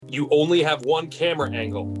You only have one camera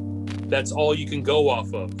angle. That's all you can go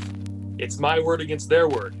off of. It's my word against their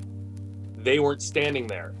word. They weren't standing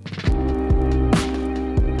there.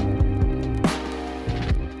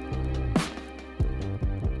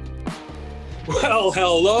 Well,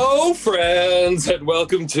 hello, friends, and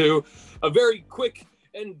welcome to a very quick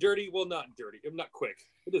and dirty, well, not quick.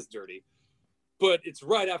 It is dirty, but it's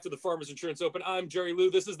right after the Farmers Insurance Open. I'm Jerry Lou.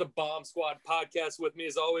 This is the Bomb Squad podcast. With me,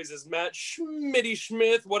 as always, is Matt Schmitty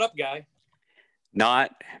Schmith. What up, guy?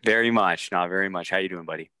 Not very much. How you doing,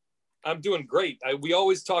 buddy? I'm doing great. We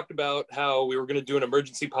always talked about how we were going to do an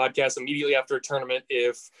emergency podcast immediately after a tournament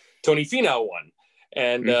if Tony Finau won.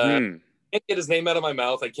 And I can't get his name out of my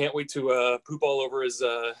mouth. I can't wait to poop all over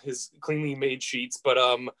his cleanly made sheets. But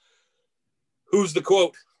who's the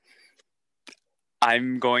quote?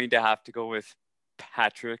 I'm going to have to go with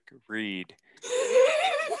Patrick Reed.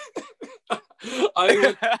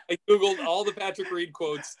 I Googled all the Patrick Reed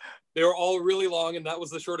quotes. They were all really long, and that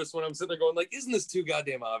was the shortest one. I'm sitting there going, like, isn't this too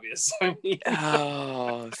goddamn obvious? I mean,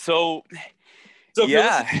 so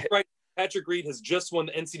yeah. Right, Patrick Reed has just won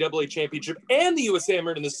the NCAA championship and the USA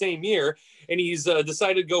Amateur in the same year, and he's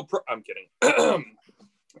decided to go pro. I'm kidding.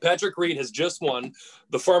 Patrick Reed has just won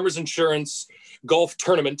the Farmers Insurance Golf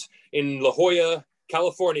Tournament in La Jolla,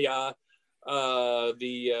 California,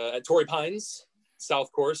 at Torrey Pines.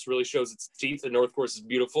 South course really shows its teeth. The north course is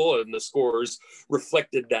beautiful, and the scores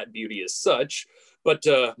reflected that beauty as such. But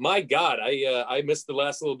my God, I missed the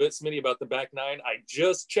last little bit, Smitty, about the back nine. I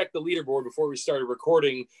just checked the leaderboard before we started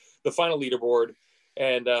recording the final leaderboard,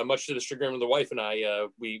 and much to the chagrin of the wife and I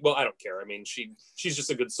don't care. I mean, she's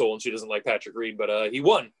just a good soul, and she doesn't like Patrick Reed, but he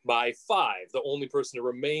won by 5, the only person to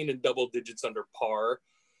remain in double digits under par.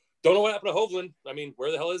 Don't know what happened to Hovland. I mean,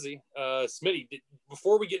 where the hell is he? Smitty,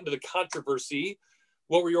 before we get into the controversy,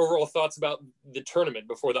 what were your overall thoughts about the tournament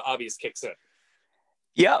before the obvious kicks in?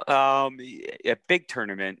 Yeah, a big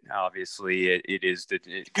tournament. Obviously, it is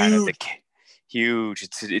kind of the huge.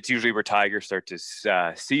 It's usually where Tiger starts his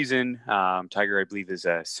season. Tiger, I believe, is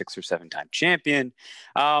a 6 or 7 time champion.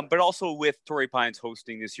 But also with Torrey Pines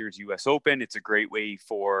hosting this year's U.S. Open, it's a great way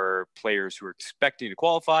for players who are expecting to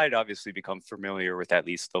qualify to obviously become familiar with at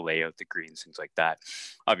least the layout, the greens, things like that.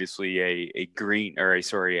 Obviously, a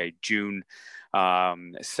June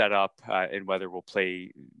setup and weather will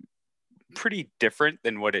play pretty different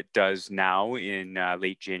than what it does now in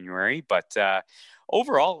late January, but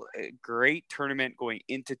overall, a great tournament going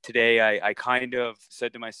into today. I kind of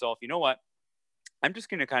said to myself, you know what, I'm just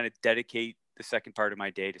going to kind of dedicate the second part of my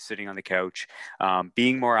day to sitting on the couch,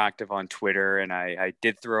 being more active on Twitter. And I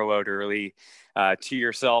did throw out early to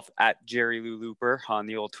yourself at Jerry Lou Looper on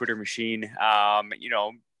the old Twitter machine,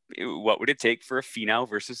 what would it take for a Finau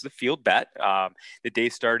versus the field bet? The day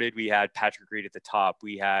started, we had Patrick Reed at the top.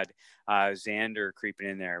 We had Xander creeping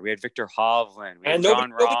in there. We had Victor Hovland. We had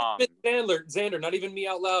John Rahm. Xander, not even me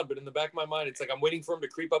out loud, but in the back of my mind, it's like I'm waiting for him to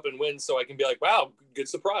creep up and win so I can be like, wow, good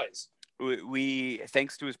surprise. We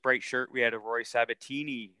thanks to his bright shirt, we had a Roy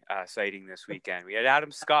Sabatini sighting this weekend. We had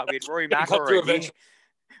Adam Scott. We had Rory McIlroy.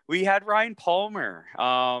 We had Ryan Palmer.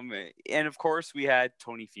 And, of course, we had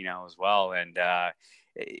Tony Finau as well. And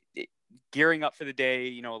gearing up for the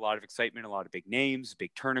day, a lot of excitement, a lot of big names,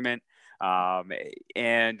 big tournament.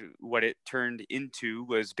 And what it turned into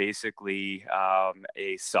was basically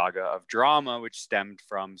a saga of drama, which stemmed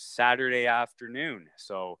from Saturday afternoon.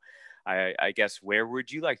 So I guess, where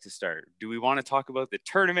would you like to start? Do we want to talk about the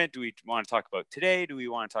tournament? Do we want to talk about today? Do we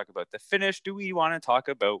want to talk about the finish? Do we want to talk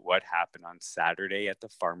about what happened on Saturday at the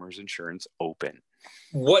Farmers Insurance Open?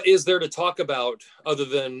 What is there to talk about other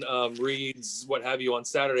than Reed's what have you on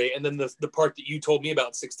Saturday, and then the part that you told me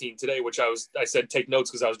about 16 today, which I said take notes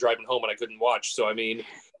because I was driving home and I couldn't watch. So I mean,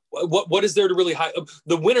 what is there to really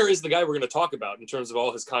the winner is the guy we're going to talk about in terms of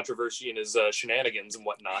all his controversy and his shenanigans and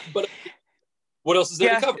whatnot. But what else is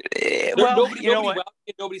there to cover?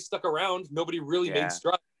 Nobody stuck around. Nobody really made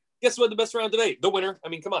strides. Guess what? The best round today, the winner. I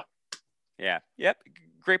mean, come on. Yeah. Yep.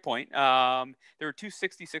 Great point. There were 2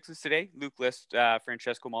 66s today. Luke List,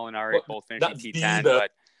 Francesco Molinari, both finishing T10.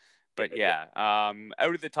 But yeah,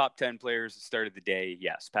 out of the top 10 players that started the day,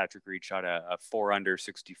 yes, Patrick Reed shot a 4 under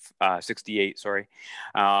 68. Sorry.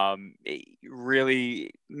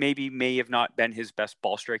 Really, may have not been his best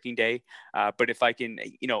ball striking day. But if I can,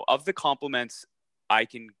 of the compliments I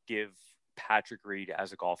can give Patrick Reed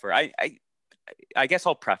as a golfer, I guess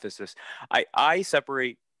I'll preface this. I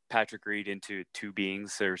separate Patrick Reed into 2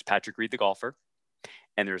 beings. There's Patrick Reed, the golfer,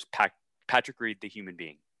 and there's Patrick Reed, the human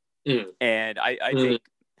being. And I think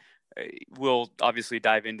we'll obviously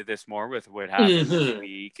dive into this more with what happened this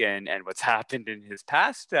week and what's happened in his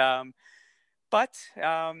past. But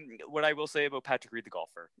what I will say about Patrick Reed, the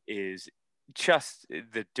golfer, is just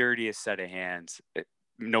the dirtiest set of hands.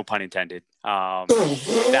 No pun intended.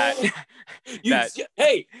 Hey,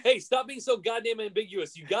 stop being so goddamn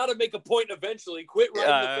ambiguous. You got to make a point eventually. Quit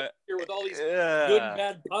riding here with all these good and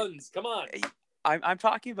bad puns. Come on. I'm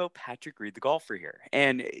talking about Patrick Reed, the golfer here,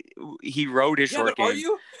 and he rode his short game. Are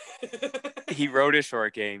you? He rode his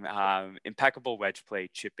short game. Impeccable wedge play,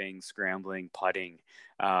 chipping, scrambling, putting.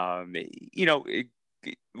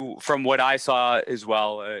 From what I saw as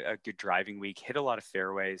well, a good driving week. Hit a lot of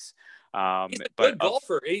fairways. He's a good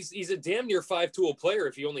golfer. He's a damn near 5-tool player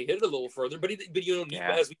if you only hit it a little further. But you don't need,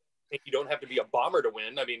 as we think, you don't have to be a bomber to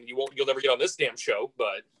win. I mean, you'll never get on this damn show.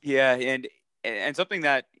 But yeah, and something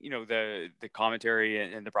that the commentary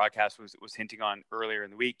and the broadcast was hinting on earlier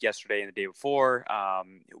in the week, yesterday and the day before,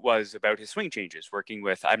 was about his swing changes. Working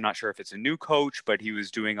with, I'm not sure if it's a new coach, but he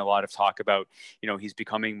was doing a lot of talk about he's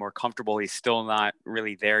becoming more comfortable. He's still not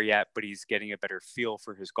really there yet, but he's getting a better feel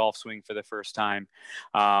for his golf swing for the first time,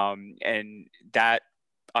 and that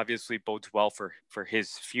obviously bodes well for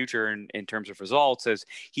his future in terms of results, as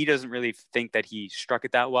he doesn't really think that he struck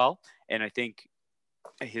it that well, and I think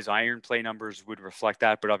his iron play numbers would reflect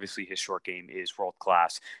that, but obviously his short game is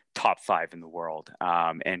world-class, top 5 in the world.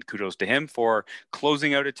 And kudos to him for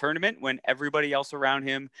closing out a tournament when everybody else around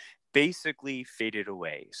him basically faded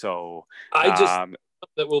away. So that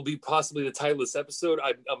will be possibly the title of this episode.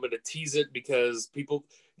 I'm going to tease it because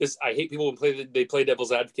I hate people when they play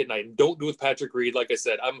devil's advocate, and I don't do with Patrick Reed. Like I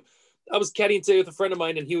said, I was caddying today with a friend of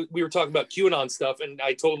mine, and we were talking about QAnon stuff, and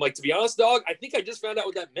I told him, to be honest, dog, I think I just found out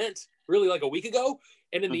what that meant really a week ago.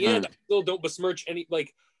 And in the end, I still don't besmirch any,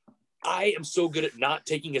 I am so good at not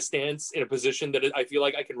taking a stance in a position that I feel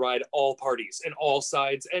like I can ride all parties and all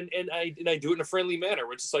sides. And I do it in a friendly manner,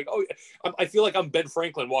 where it's just I feel like I'm Ben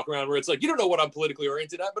Franklin walking around where it's you don't know what I'm politically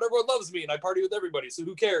oriented at, but everyone loves me and I party with everybody. So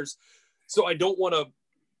who cares? So I don't want to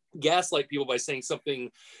gaslight people by saying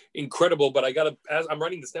something incredible, but as I'm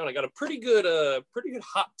writing this down, I got a pretty good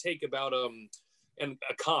hot take about and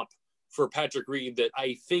a comp for Patrick Reed that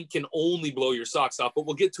I think can only blow your socks off, but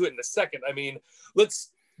we'll get to it in a second. I mean,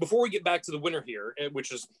 before we get back to the winner here,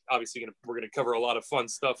 which is obviously we're going to cover a lot of fun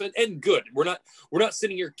stuff and good. We're not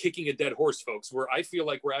sitting here kicking a dead horse, folks. I feel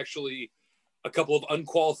like we're actually a couple of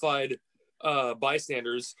unqualified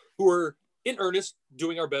bystanders who are in earnest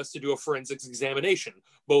doing our best to do a forensics examination,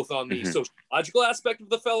 both on the sociological aspect of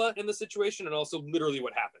the fella in the situation and also literally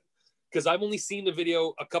what happened. Because I've only seen the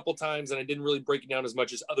video a couple times and I didn't really break it down as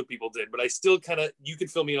much as other people did, but I still you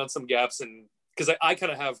could fill me in on some gaps. And because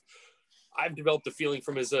I've developed a feeling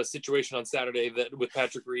from his situation on Saturday that with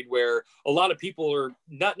Patrick Reed, where a lot of people are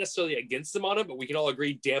not necessarily against him on it, but we can all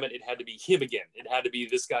agree, damn it had to be him again. It had to be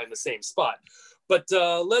this guy in the same spot. But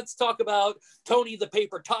let's talk about Tony the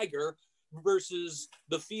Paper Tiger versus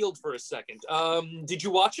the field for a second. Did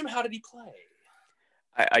you watch him? How did he play?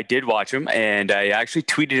 I did watch him, and I actually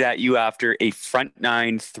tweeted at you after a front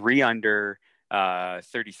 9 3 under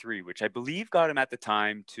 33, which I believe got him at the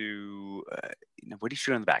time to what did he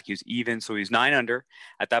shoot on the back? He was even, so he's 9 under.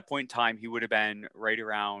 At that point in time, he would have been right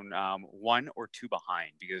around 1 or 2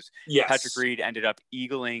 behind, because Patrick Reed ended up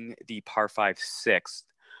eagling the par 5 6th,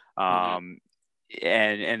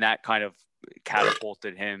 and that kind of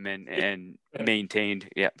catapulted him and maintained.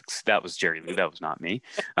 Yeah, that was Jerry Lou. That was not me.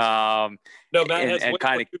 No, Matt and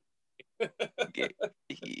kind of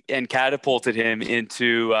and catapulted him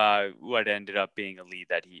into what ended up being a lead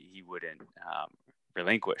that he wouldn't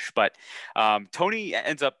relinquish. But Tony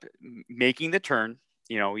ends up making the turn.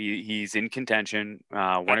 He's in contention,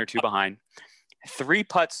 1 or 2 behind. 3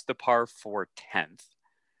 putts the par 4 10th.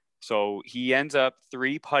 So he ends up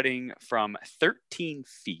 3 putting from 13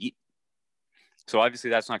 feet. So obviously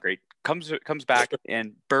that's not great. Comes back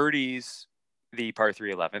and birdies the par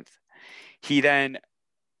 3 11th. He then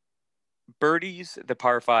birdies the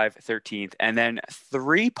par 5 13th, and then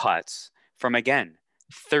 3 putts from, again,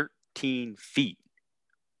 13 feet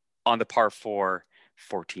on the par 4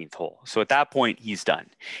 14th hole. So at that point, he's done.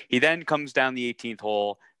 He then comes down the 18th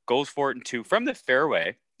hole, goes for it in 2 from the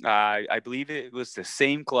fairway. I believe it was the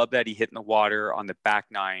same club that he hit in the water on the back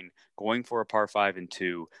 9, going for a par 5 and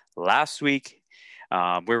 2 last week.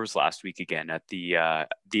 Where was last week again? At the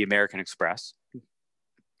American Express.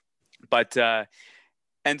 But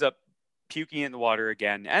ends up puking in the water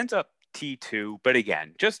again, ends up T2. But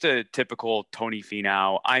again, just a typical Tony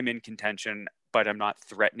Finau, I'm in contention, but I'm not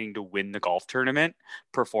threatening to win the golf tournament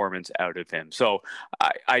performance out of him. So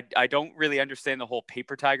I don't really understand the whole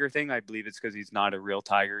paper tiger thing. I believe it's because he's not a real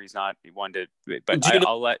tiger. He's not one to, but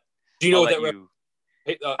I'll let. Do you know what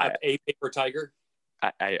that a paper tiger?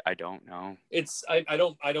 I don't know.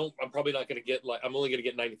 I'm probably not going to get, I'm only going to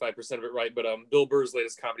get 95% of it right. But Bill Burr's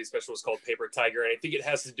latest comedy special was called Paper Tiger. And I think it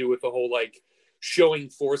has to do with the whole like showing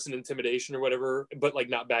force and intimidation or whatever, but like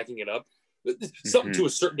not backing it up. Something to a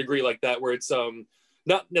certain degree like that, where it's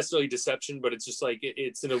not necessarily deception, but it's just like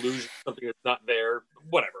it's an illusion, something that's not there.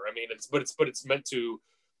 Whatever. I mean, it's meant to.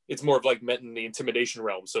 It's more of like meant in the intimidation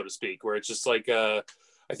realm, so to speak, where it's just like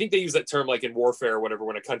I think they use that term like in warfare or whatever,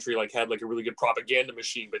 when a country like had like a really good propaganda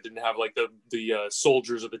machine but didn't have like the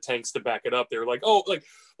soldiers or the tanks to back it up. They were like, oh,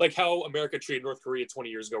 like how America treated North Korea 20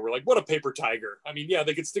 years ago. We're like, what a paper tiger. I mean, yeah,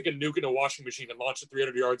 they could stick a nuke in a washing machine and launch it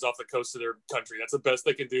 300 yards off the coast of their country. That's the best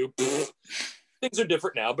they can do. Things are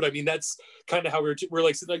different now, but I mean, that's kind of how we're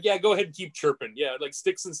like, yeah, go ahead and keep chirping. Yeah, like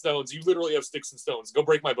sticks and stones. You literally have sticks and stones. Go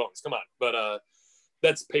break my bones. Come on. But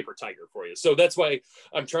that's Paper Tiger for you. So that's why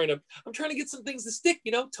I'm trying to get some things to stick.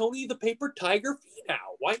 You know, Tony the Paper Tiger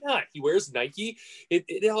now. Why not? He wears Nike.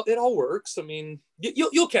 It all works. I mean,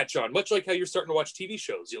 you'll catch on. Much like how you're starting to watch TV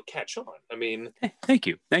shows, you'll catch on. I mean, thank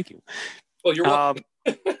you. Well, you're welcome.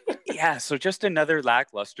 Yeah. So just another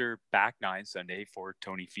lackluster back nine Sunday for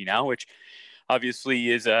Tony Finau, which obviously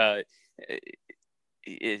is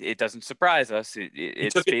it doesn't surprise us.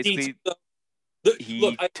 It's basically.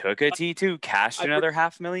 He took a T2, cashed another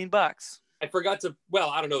 $500,000. I forgot to, well,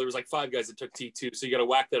 I don't know. There was like 5 guys that took T2. So you got to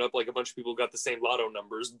whack that up. Like a bunch of people got the same lotto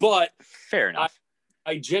numbers, but fair enough.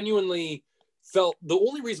 I genuinely felt the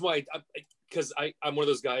only reason why because I'm one of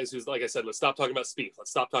those guys who's, like I said, let's stop talking about Spieth. Let's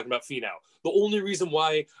stop talking about Finau. The only reason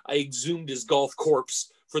why I exhumed his golf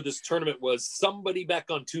corpse for this tournament was somebody back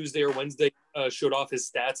on Tuesday or Wednesday showed off his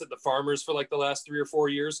stats at the Farmers for like the last 3 or 4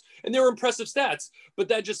 years. And they were impressive stats, but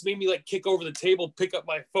that just made me like kick over the table, pick up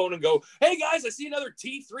my phone and go, hey guys, I see another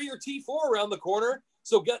T3 or T4 around the corner.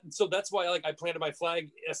 So that's why like I planted my flag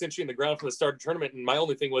essentially in the ground from the start of the tournament. And my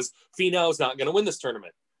only thing was Finau is not going to win this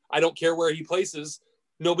tournament. I don't care where he places.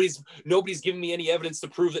 Nobody's giving me any evidence to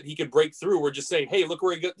prove that he could break through. We're just saying, hey, look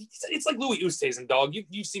where he goes. It's like Louis Oosthuizen, dog.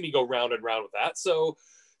 You've seen me go round and round with that. So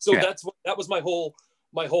yeah. That was my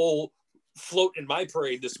whole float in my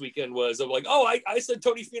parade this weekend was of like, oh, I said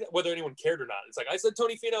Tony Finau, whether anyone cared or not. It's like I said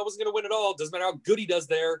Tony Finau wasn't going to win at all. Doesn't matter how good he does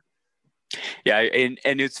there. Yeah, and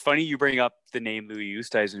it's funny you bring up the name Louis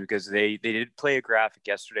Oosthuizen because they did play a graphic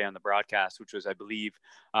yesterday on the broadcast, which was, I believe,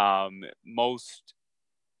 most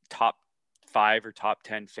top 5 or top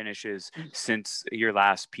 10 finishes since your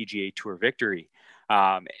last PGA Tour victory,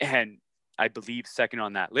 and I believe second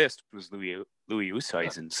on that list was Louis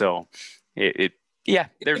Oosthuizen. So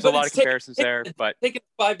there's a lot of comparisons there. But taking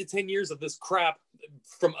 5 to 10 years of this crap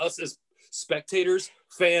from us as spectators,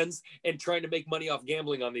 fans, and trying to make money off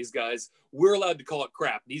gambling on these guys, we're allowed to call it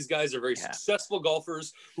crap. These guys are very successful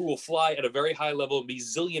golfers who will fly at a very high level and be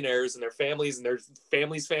zillionaires, and their families are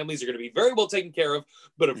going to be very well taken care of.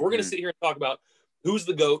 But if we're going to sit here and talk about who's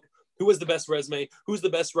the GOAT, who has the best resume, who's the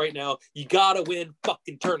best right now, you got to win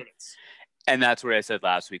fucking tournaments. And that's what I said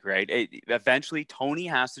last week, right? Eventually, Tony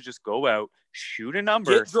has to just go out, shoot a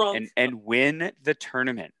number, and win the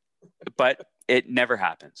tournament. But it never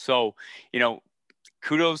happens. So,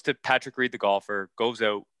 kudos to Patrick Reed, the golfer, goes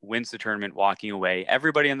out, wins the tournament, walking away.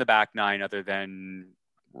 Everybody in the back nine, other than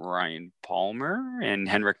Ryan Palmer and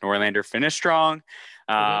Henrik Norlander, finished strong.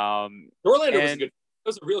 Norlander was good. It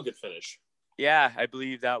was a real good finish. Yeah, I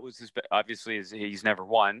believe that was obviously he's never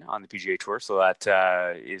won on the PGA Tour, so that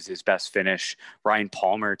is his best finish. Ryan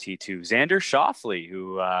Palmer, T2. Xander Schauffele,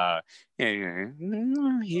 who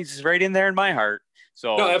he's right in there in my heart.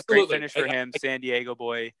 So great finish for him, San Diego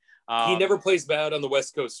boy. He never plays bad on the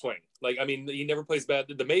West Coast swing. Like, I mean, he never plays bad.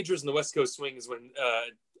 The majors and the West Coast swing is when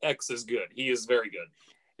X is good. He is very good.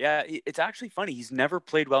 Yeah, it's actually funny. He's never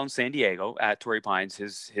played well in San Diego at Torrey Pines,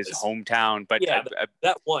 his hometown. But yeah,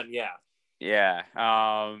 that one, yeah. Yeah.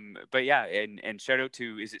 But yeah, and shout out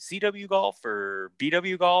to, is it CW Golf or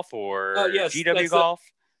BW Golf or yes, GW Golf?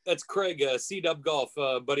 That's Craig, CW Golf,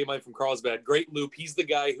 buddy of mine from Carlsbad. Great loop. He's the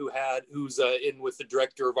guy who's in with the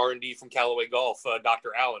director of R&D from Callaway Golf, Dr.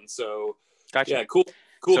 Allen. So gotcha. Yeah, cool.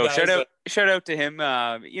 So guys. shout out to him.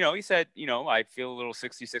 He said, I feel a little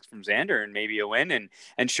 66 from Xander and maybe a win.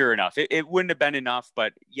 And sure enough, it wouldn't have been enough,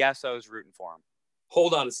 but yes, I was rooting for him.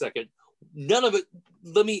 Hold on a second. None of it.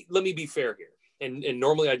 Let me be fair here. And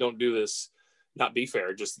normally I don't do this, not be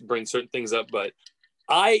fair, just bring certain things up. But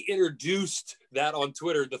I introduced that on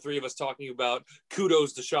Twitter, the three of us talking about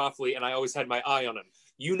kudos to Schauffele, and I always had my eye on him.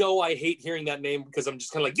 I hate hearing that name because I'm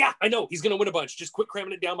just kind of like, yeah, I know he's going to win a bunch. Just quit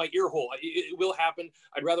cramming it down my ear hole. It will happen.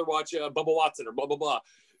 I'd rather watch Bubba Watson or blah, blah, blah.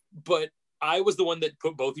 But I was the one that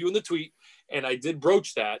put both of you in the tweet, and I did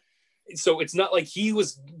broach that. so it's not like he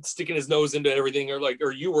was sticking his nose into everything,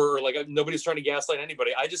 or you were, or like nobody's trying to gaslight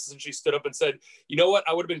anybody. I just essentially stood up and said, you know what,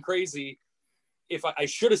 I would have been crazy if I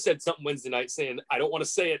should have said something Wednesday night saying, I don't want to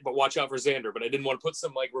say it, but watch out for Xander. But I didn't want to put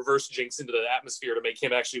some like reverse jinx into the atmosphere to make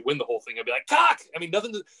him actually win the whole thing. I'd be like, cock. I mean,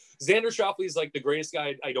 Xander Schauffele is like the greatest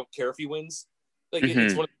guy. I don't care if he wins. Like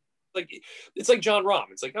it's one of, like, it's like John Rahm.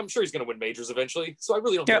 It's like, I'm sure he's going to win majors eventually. So I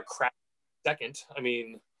really don't give a crap second. I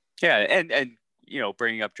mean, yeah. And,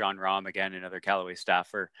 bringing up John Rahm again, another Callaway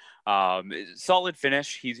staffer, solid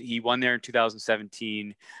finish. He won there in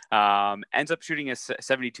 2017, ends up shooting a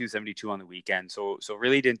 72 on the weekend. So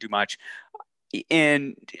really didn't do much.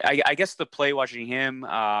 And I guess the play watching him,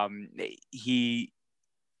 he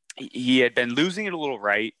had been losing it a little,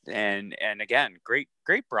 right? And again, great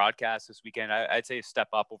broadcast this weekend. I'd say a step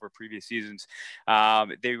up over previous seasons.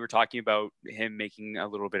 They were talking about him making a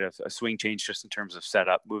little bit of a swing change just in terms of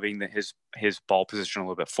setup, moving his ball position a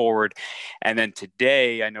little bit forward. And then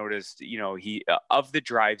today I noticed, he of the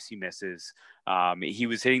drives he misses, he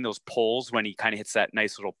was hitting those poles when he kind of hits that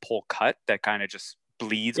nice little pole cut that kind of just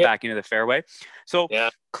bleeds back into the fairway. So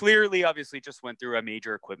clearly, obviously, just went through a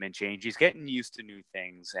major equipment change. He's getting used to new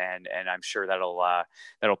things, and I'm sure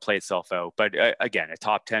that'll play itself out. But again, a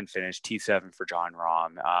top 10 finish, T7 for John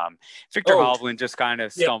Rahm. Victor Hovland just kind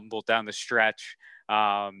of stumbled down the stretch.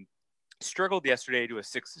 Struggled yesterday to a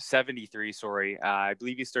 673. Sorry, I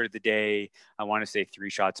believe he started the day, I want to say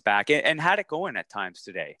 3 shots back, and had it going at times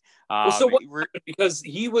today. So because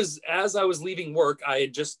he was, as I was leaving work, I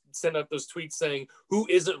had just sent out those tweets saying, "Who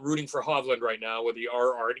isn't rooting for Hovland right now?" With the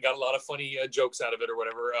RR, and got a lot of funny jokes out of it or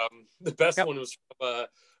whatever. The best one was from,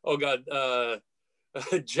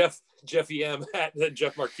 Jeff EM at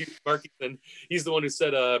Jeff Markison. He's the one who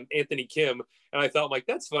said Anthony Kim, and I thought, I'm like,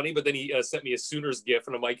 that's funny. But then he sent me a Sooners gif,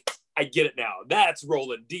 and I'm like, I get it now. That's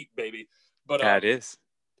rolling deep, baby. But that is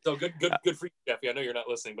so good for you, Jeffy. I know you're not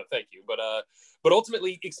listening, but thank you. But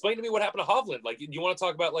ultimately, explain to me what happened to Hovland. Like, do you want to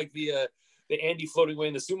talk about like the Andy floating away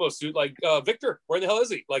in the sumo suit? Like, Victor, where in the hell is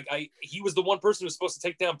he? Like, he was the one person who was supposed to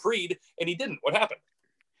take down Preed, and he didn't. What happened?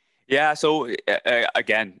 Yeah, so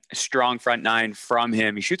again, strong front nine from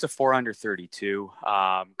him. He shoots a 4 under 32.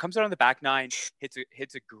 Comes out on the back nine,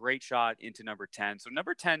 hits a great shot into number 10. So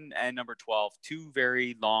number 10 and number 12, 2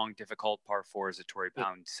 very long, difficult par 4s at Torrey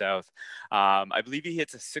Pines South. I believe he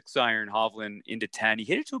hits a 6-iron Hovland into 10. He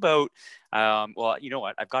hit it to about, well, you know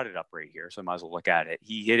what? I've got it up right here, so I might as well look at it.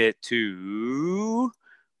 He hit it to...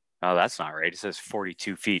 Oh, that's not right. It says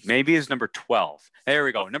 42 feet. Maybe it's number 12. There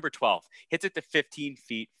we go. Number 12. Hits it to 15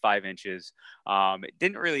 feet, 5 inches. It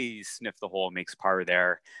didn't really sniff the hole, makes par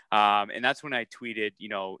there. And that's when I tweeted,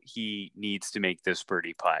 he needs to make this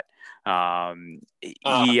birdie putt.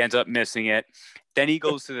 He ends up missing it. Then he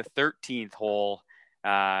goes to the 13th hole,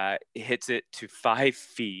 hits it to 5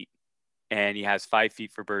 feet, and he has 5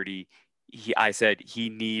 feet for birdie. I said he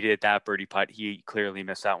needed that birdie putt. He clearly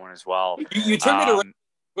missed that one as well. You turned it around.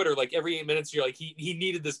 Twitter, like every 8 minutes, you're like, he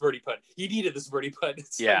needed this birdie putt. He needed this birdie putt.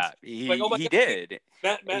 It's he God, did.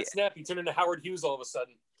 Matt Snap, he turned into Howard Hughes all of a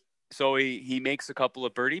sudden. So he makes a couple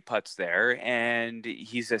of birdie putts there, and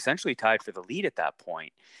he's essentially tied for the lead at that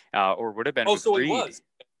point, or would have been. Oh, so Reed. He was.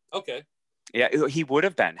 Okay. Yeah, he would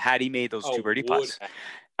have been had he made those 2 birdie putts.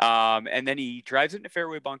 And then he drives it in a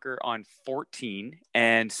fairway bunker on 14,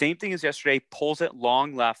 and same thing as yesterday, pulls it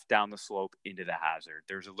long left down the slope into the hazard.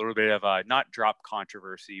 There's a little bit of a not drop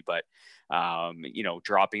controversy, but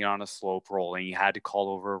dropping it on a slope, rolling. He had to call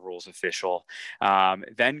over a rules official.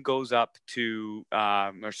 Then goes up to,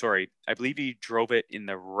 I believe he drove it in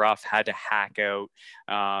the rough, had to hack out.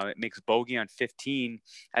 It makes bogey on 15,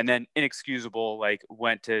 and then inexcusable,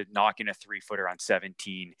 went to knocking a 3-footer on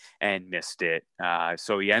 17 and missed it.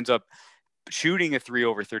 So he ends up shooting a 3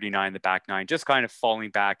 over 39, the back nine, just kind of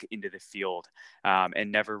falling back into the field, and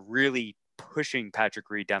never really pushing Patrick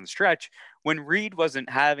Reed down the stretch when Reed wasn't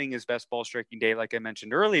having his best ball striking day, like I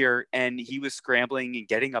mentioned earlier, and he was scrambling and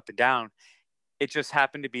getting up and down. It just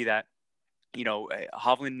happened to be that,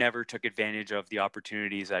 Hovland never took advantage of the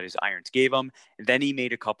opportunities that his irons gave him. And then he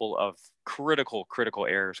made a couple of critical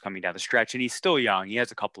errors coming down the stretch, and he's still young. He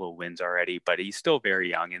has a couple of wins already, but he's still very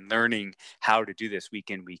young and learning how to do this week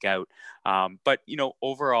in, week out. But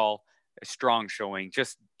overall, a strong showing,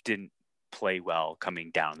 just didn't play well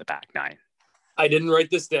coming down the back nine. I didn't write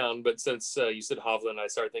this down, but since you said Hovland, I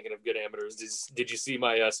started thinking of good amateurs. Did you see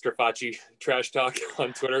my Strafacci trash talk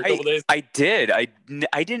on Twitter a couple days? I did. I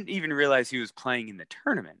didn't even realize he was playing in the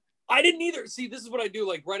tournament. I didn't either. See, this is what I do.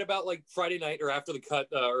 Like right about Friday night or after the cut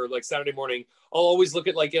or Saturday morning, I'll always look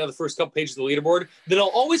at the first couple pages of the leaderboard. Then I'll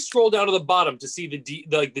always scroll down to the bottom to see the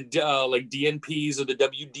DNPs or the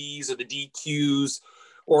WDs or the DQs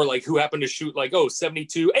or like who happened to shoot like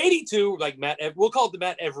 72, 82, like we'll call it the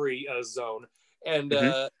Matt Every zone. And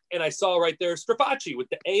and I saw right there Strafacci with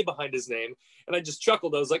the A behind his name, and I just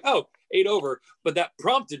chuckled. I was like, oh, 8 over. But that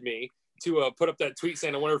prompted me to put up that tweet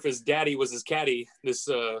saying, I wonder if his daddy was his caddy this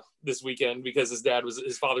weekend, because his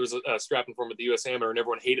father was strapping for him at the U.S. Amateur, and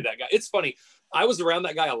everyone hated that guy. It's funny. I was around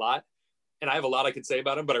that guy a lot, and I have a lot I could say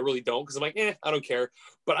about him, but I really don't, because I'm like, I don't care.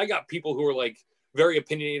 But I got people who are like very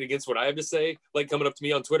opinionated against what I have to say, like coming up to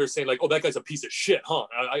me on Twitter saying like, oh, that guy's a piece of shit, huh?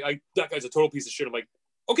 That guy's a total piece of shit. I'm like,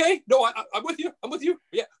 okay, no, I'm with you. I'm with you.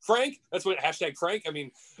 Yeah, Frank. That's what hashtag Frank. I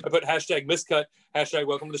mean, I put hashtag miscut, hashtag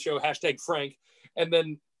welcome to the show, hashtag Frank. And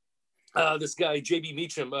then this guy, JB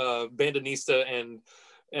Meacham, bandinista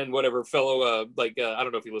and whatever fellow, I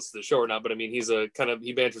don't know if he listens to the show or not, but I mean, he's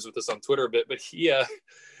he banters with us on Twitter a bit, but he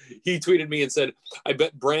tweeted me and said, I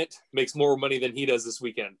bet Brandt makes more money than he does this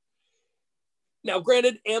weekend. Now,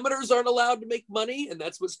 granted, amateurs aren't allowed to make money, and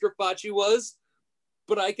that's what Strafacci was.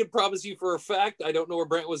 But I can promise you for a fact, I don't know where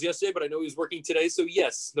Brandt was yesterday, but I know he was working today. So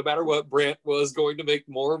yes, no matter what, Brandt was going to make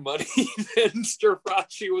more money than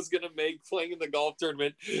Strafacci was going to make playing in the golf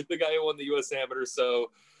tournament. The guy who won the U.S. Amateur. So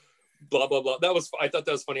blah, blah, blah. I thought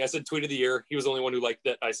that was funny. I said tweet of the year. He was the only one who liked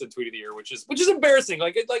that. I said tweet of the year, which is embarrassing.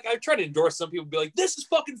 Like I try to endorse some people, be like, this is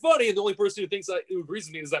fucking funny. And the only person who agrees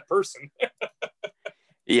with me is that person.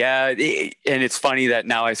 Yeah, and it's funny that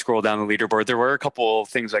now I scroll down the leaderboard. There were a couple of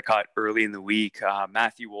things I caught early in the week.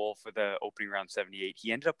 Matthew Wolf for the opening round 78.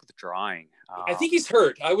 He ended up with a drawing. I think he's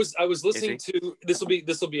hurt. I was listening to this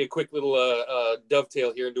will be a quick little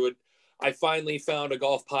dovetail here into it. I finally found a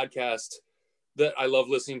golf podcast that I love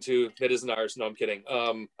listening to that isn't ours. No, I'm kidding.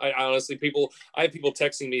 I honestly, I have people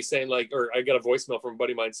texting me saying like, or I got a voicemail from a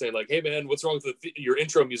buddy of mine saying like, hey man, what's wrong with your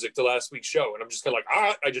intro music to last week's show? And I'm just kind of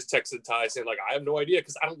like, I just texted Ty saying like, I have no idea,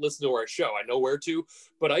 because I don't listen to our show. I know where to,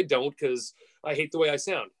 but I don't, because I hate the way I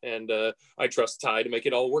sound. And I trust Ty to make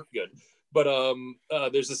it all work good. But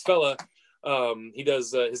there's this fella, he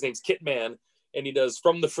does, his name's Kit Man, and he does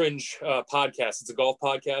From the Fringe podcast. It's a golf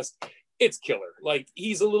podcast. It's killer. Like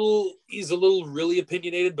he's a little really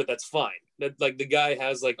opinionated, but that's fine. That like the guy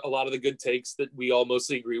has like a lot of the good takes that we all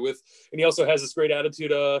mostly agree with, and he also has this great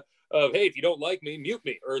attitude of hey, if you don't like me, mute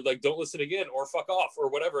me, or like don't listen again, or fuck off,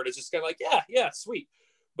 or whatever. And it's just kind of like yeah, sweet.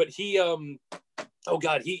 But he oh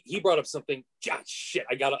god, he brought up something. God, shit,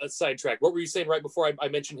 I got a sidetrack. What were you saying right before I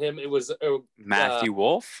mentioned him? It was Matthew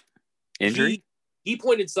Wolf injury. He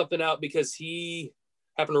pointed something out because he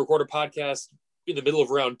happened to record a podcast in the middle of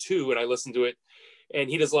round 2, and I listened to it, and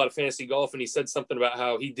he does a lot of fantasy golf, and he said something about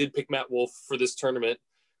how he did pick Matt Wolf for this tournament,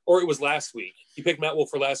 or it was last week. He picked Matt Wolf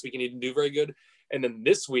for last week and he didn't do very good. And then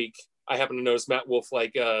this week I happened to notice Matt Wolf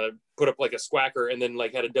like put up like a squacker and then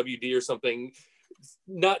like had a WD or something,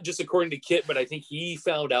 not just according to Kit, but I think he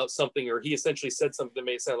found out something, or he essentially said something that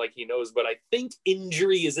may sound like he knows, but I think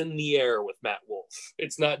injury is in the air with Matt Wolf.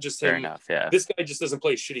 It's not just him. Fair enough, yeah. This guy just doesn't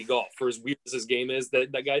play shitty golf. For as weird as his game is,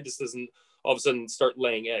 that guy just doesn't all of a sudden start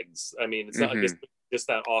laying eggs. I mean, it's not just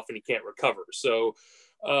that often he can't recover. So,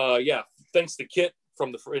 yeah, thanks to Kit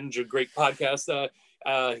from the Fringe, a great podcast.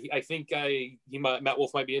 I think Matt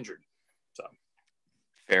Wolf might be injured. So,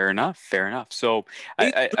 fair enough. So,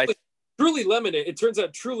 Truly Lemonade. It turns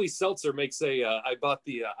out Truly Seltzer makes a. I bought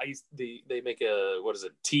the ice. They make a, what is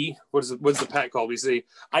it? Tea. What's the pack called? We say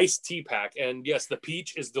iced tea pack. And yes, the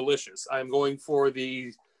peach is delicious. I'm going for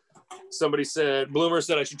the. Bloomer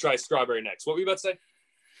said I should try strawberry next. What were you about to say?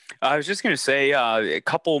 I was just going to say a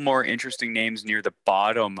couple more interesting names near the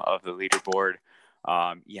bottom of the leaderboard.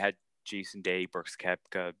 You had Jason Day, Brooks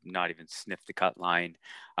Koepka, not even sniffed the cut line.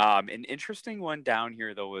 An interesting one down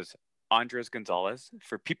here, though, was Andres Gonzalez.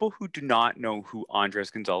 For people who do not know who Andres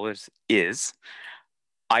Gonzalez is,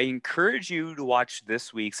 I encourage you to watch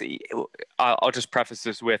this week's. I'll just preface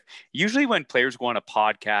this with, usually when players go on a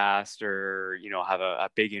podcast or, have a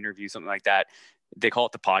big interview, something like that, they call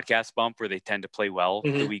it the podcast bump, where they tend to play well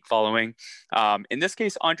the week following. In this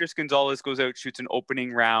case, Andres Gonzalez goes out, shoots an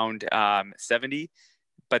opening round 70,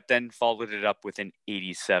 but then followed it up with an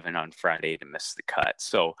 87 on Friday to miss the cut.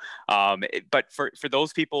 So, but for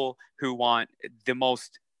those people who want the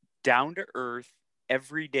most down-to-earth,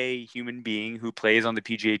 everyday human being who plays on the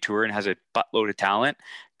PGA Tour and has a buttload of talent,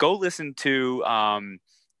 go listen to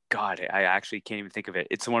God, I actually can't even think of it.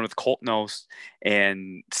 It's the one with Colt Knost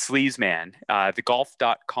and Sleazeman, the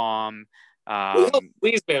golf.com.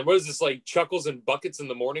 Sleazeman, what is this, like Chuckles and Buckets in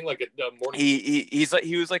the morning, like a morning? He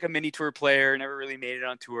was like a mini tour player, never really made it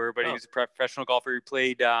on tour, but he was a professional golfer. He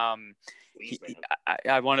played I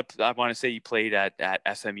want to say he played at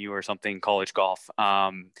SMU or something, college golf.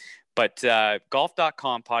 But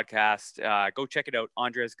golf.com podcast, go check it out.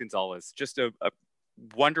 Andres Gonzalez, just a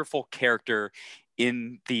wonderful character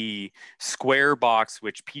in the square box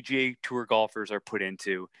which PGA Tour golfers are put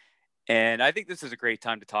into. And I think this is a great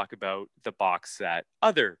time to talk about the box that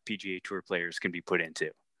other PGA Tour players can be put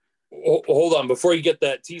into. Hold on. Before you get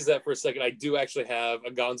that, tease that for a second. I do actually have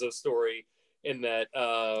a Gonzo story in that.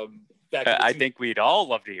 I think we'd all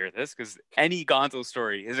love to hear this because any Gonzo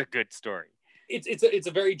story is a good story. It's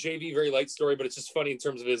a very JV, very light story, but it's just funny in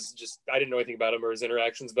terms of I didn't know anything about him or his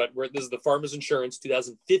interactions, but this is the Farmers Insurance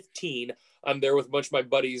 2015. I'm there with a bunch of my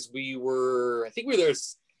buddies. We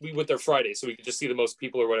went there Friday so we could just see the most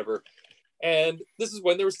people or whatever. And this is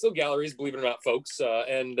when there were still galleries, believe it or not, folks.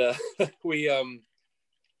 We, I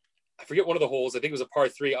forget one of the holes. I think it was a par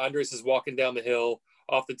 3. Andres is walking down the hill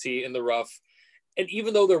off the tee in the rough. And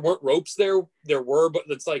even though there weren't ropes there were, but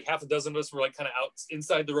it's like half a dozen of us were like kind of out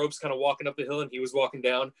inside the ropes, kind of walking up the hill, and he was walking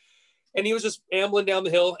down. And he was just ambling down the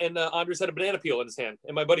hill, and Andres had a banana peel in his hand.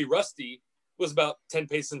 And my buddy Rusty was about 10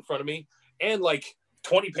 paces in front of me and like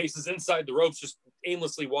 20 paces inside the ropes, just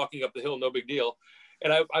aimlessly walking up the hill, no big deal.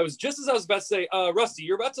 And I was just as I was about to say, Rusty,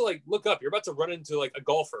 you're about to like look up. You're about to run into like a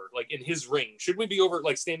golfer, like in his ring. Should we be over,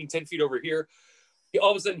 like standing 10 feet over here?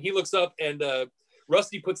 All of a sudden he looks up and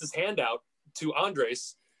Rusty puts his hand out to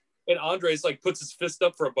Andres, and Andres like puts his fist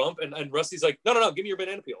up for a bump, and Rusty's like, no, give me your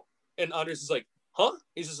banana peel. And Andres is like, huh?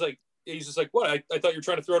 He's just like, what? I thought you were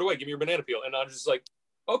trying to throw it away. Give me your banana peel. And Andres is like,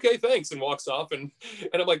 okay, thanks, and walks off. And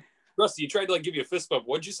I'm like, Rusty, you tried to like give you a fist bump.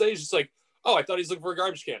 What'd you say? He's just like, oh, I thought he's looking for a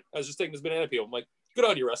garbage can. I was just taking his banana peel. I'm like, good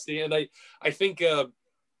on you, Rusty. And I think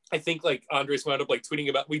like Andres wound up like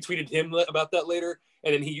we tweeted him about that later.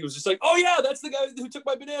 And then he was just like, oh yeah, that's the guy who took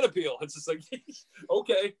my banana peel. It's just like,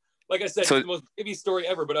 okay. Like I said, it's the most baby story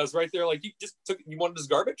ever, but I was right there like, you wanted this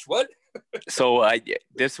garbage? What? So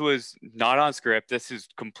this was not on script. This is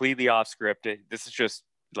completely off script. This is just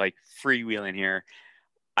like freewheeling here.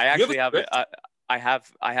 I actually I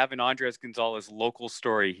have an Andres Gonzalez local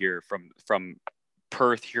story here from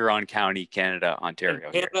Perth, Huron County, Canada, Ontario.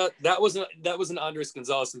 Canada, that was an Andres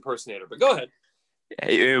Gonzalez impersonator, but go ahead.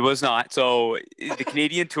 It was not. So the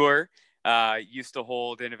Canadian Tour used to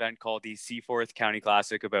hold an event called the Seaforth County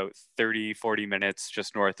Classic about 30-40 minutes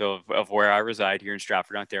just north of where I reside here in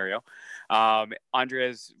Stratford, Ontario.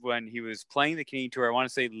 Andres, when he was playing the Canadian Tour, I want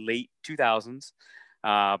to say late 2000s,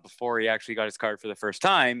 before he actually got his card for the first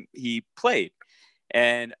time, he played.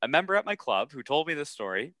 And a member at my club who told me this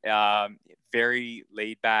story, very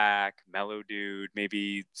laid back, mellow dude,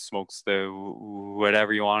 maybe smokes the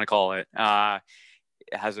whatever you want to call it,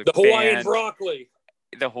 has a Hawaiian broccoli.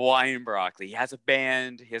 The Hawaiian broccoli. He has a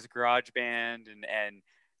band. He has a garage band, and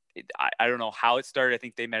I don't know how it started. I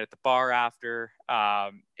think they met at the bar after.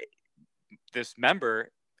 This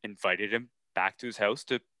member invited him back to his house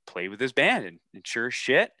to play with his band, and sure as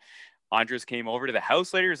shit, Andres came over to the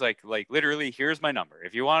house later. He's like literally, here's my number.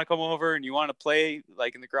 If you want to come over and you want to play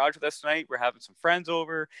like in the garage with us tonight, we're having some friends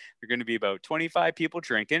over. We're going to be about 25 people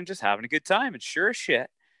drinking, just having a good time. And sure as shit,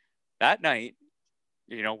 that night,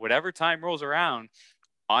 whatever time rolls around,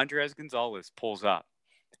 Andres Gonzalez pulls up.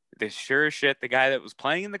 The sure as shit, the guy that was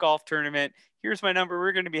playing in the golf tournament, here's my number.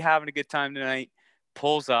 We're going to be having a good time tonight.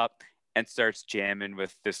 Pulls up and starts jamming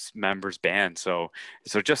with this member's band. So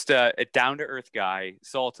just a down-to-earth guy,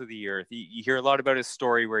 salt of the earth. You hear a lot about his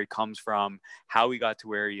story, where he comes from, how he got to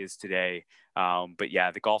where he is today. But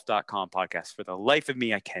yeah, the golf.com podcast, for the life of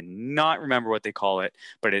me, I cannot remember what they call it,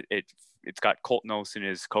 but it's got Colton Olson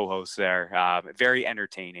as co-host there. Very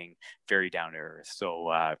entertaining, very down-to-earth.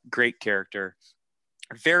 So great character.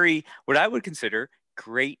 Very, what I would consider,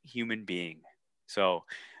 great human being. So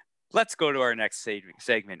let's go to our next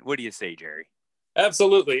segment. What do you say, Jerry?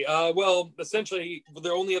 Absolutely. Well, essentially,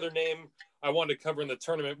 the only other name I wanted to cover in the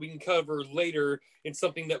tournament, we can cover later in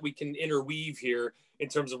something that we can interweave here in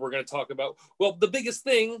terms of we're going to talk about. Well, the biggest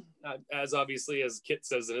thing, as obviously as Kit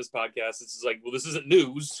says in his podcast, it's like, well, this isn't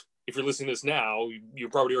news. If you're listening to this now, you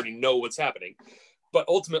probably already know what's happening. But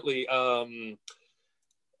ultimately, one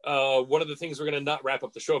of the things we're going to not wrap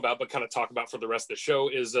up the show about, but kind of talk about for the rest of the show,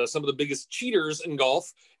 is some of the biggest cheaters in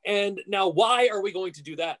golf. And now, why are we going to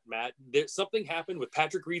do that, Matt? Something happened with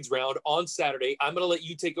Patrick Reed's round on Saturday. I'm going to let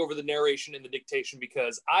you take over the narration and the dictation,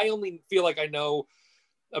 because I only feel like I know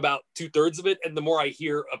about 2/3 of it. And the more I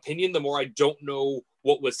hear opinion, the more I don't know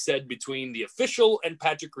what was said between the official and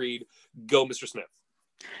Patrick Reed. Go, Mr. Smith.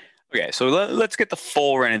 Okay, so let's get the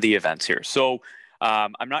full run of the events here. So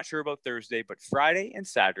I'm not sure about Thursday, but Friday and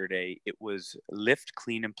Saturday, it was lift,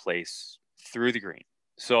 clean, and place through the green.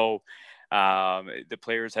 So the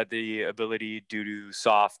players had the ability, due to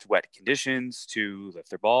soft, wet conditions, to lift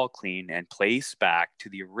their ball, clean, and place back to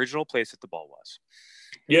the original place that the ball was.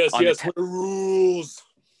 Yes, what the rules.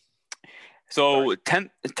 So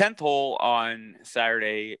 10th hole on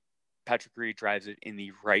Saturday, Patrick Reed drives it in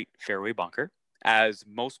the right fairway bunker, as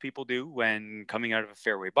most people do when coming out of a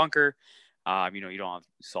fairway bunker. You don't have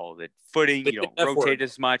solid footing. You don't rotate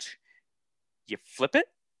as much. You flip it.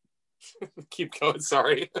 Keep going.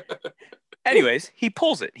 Sorry. Anyways, he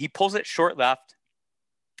pulls it. He pulls it short left,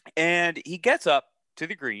 and he gets up to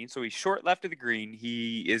the green. So he's short left of the green.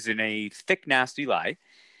 He is in a thick, nasty lie.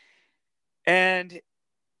 And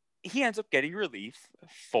he ends up getting relief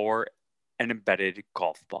for an embedded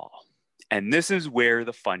golf ball. And this is where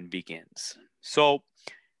the fun begins. So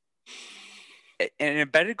an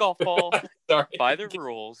embedded golf ball, by the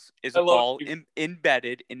rules, is a ball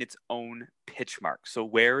embedded in its own pitch mark. So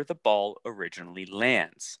where the ball originally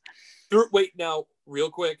lands. Wait, now, real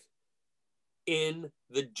quick. In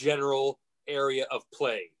the general area of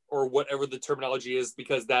play, or whatever the terminology is,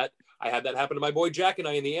 because I had that happen to my boy Jack and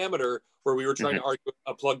I in the amateur, where we were trying to argue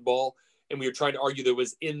a plug ball, and we were trying to argue that it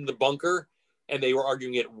was in the bunker, and they were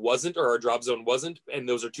arguing it wasn't, or our drop zone wasn't, and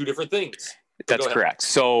those are two different things. That's correct.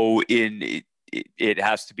 So it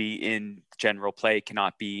has to be in general play,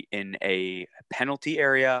 cannot be in a penalty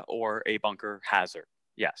area or a bunker hazard.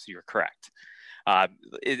 Yes, you're correct.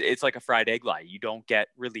 It's like a fried egg lie. You don't get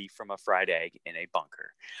relief from a fried egg in a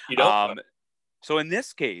bunker. You don't. So in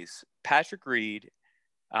this case, Patrick Reed,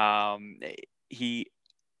 he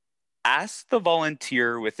asked the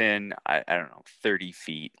volunteer within, I don't know, 30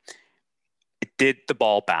 feet, did the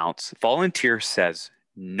ball bounce? Volunteer says,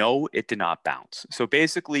 no, it did not bounce. So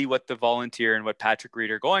basically what the volunteer and what Patrick Reed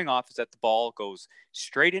are going off is that the ball goes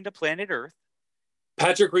straight into planet Earth.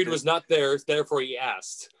 Patrick Reed was not there, therefore he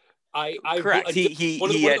asked. Correct. One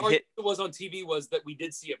of the arguments that was on TV was that we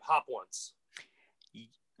did see it pop once.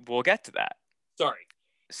 We'll get to that. Sorry.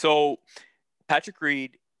 So Patrick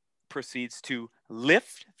Reed proceeds to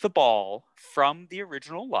lift the ball from the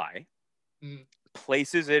original lie,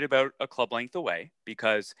 places it about a club length away,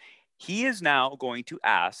 because he is now going to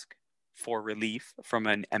ask for relief from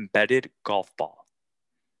an embedded golf ball,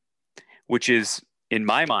 which is, in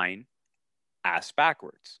my mind, ass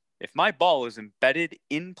backwards. If my ball is embedded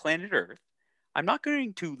in planet Earth, I'm not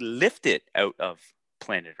going to lift it out of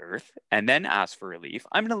planet Earth and then ask for relief.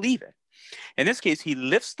 I'm going to leave it. In this case, he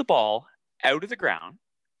lifts the ball out of the ground,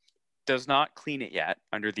 does not clean it yet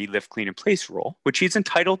under the lift, clean, and place rule, which he's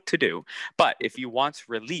entitled to do. But if he wants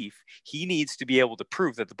relief, he needs to be able to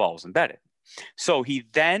prove that the ball is embedded. So he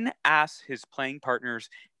then asks his playing partners,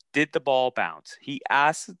 did the ball bounce? He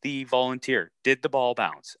asks the volunteer, did the ball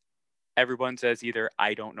bounce? Everyone says either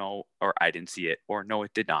I don't know, or I didn't see it, or no,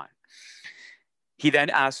 it did not. He then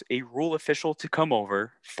asks a rule official to come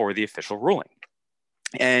over for the official ruling.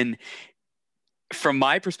 And from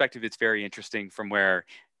my perspective, it's very interesting from where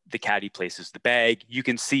the caddy places the bag. You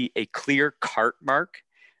can see a clear cart mark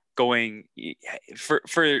going for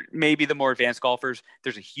maybe the more advanced golfers.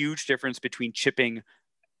 There's a huge difference between chipping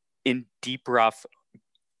in deep rough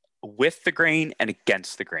with the grain and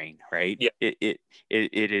against the grain, right? Yeah.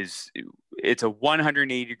 It's a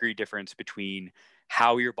 180 degree difference between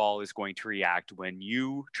how your ball is going to react when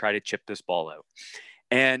you try to chip this ball out.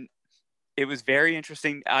 And it was very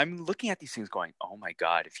interesting. I'm looking at these things going, oh my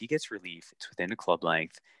God, if he gets relief, it's within a club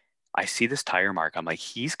length. I see this tire mark. I'm like,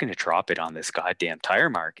 he's going to drop it on this goddamn tire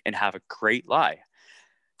mark and have a great lie.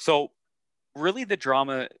 So really the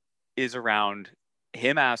drama is around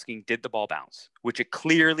him asking, did the ball bounce? Which it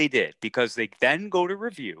clearly did, because they then go to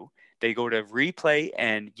review. They go to replay,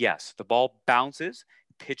 and yes, the ball bounces,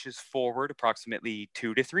 pitches forward approximately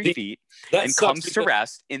 2 to 3 feet, and comes to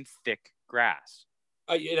rest in thick grass.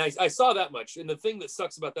 I saw that much. And the thing that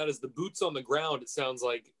sucks about that is the boots on the ground. It sounds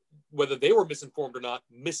like, whether they were misinformed or not,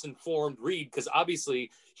 misinformed Reed, because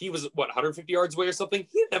obviously he was, 150 yards away or something?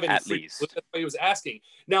 He didn't have any at least. That's why he was asking.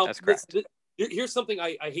 Now, that's correct. Here's something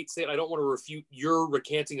I hate to say it. I don't want to refute your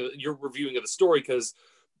your reviewing of the story, because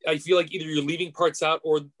I feel like either you're leaving parts out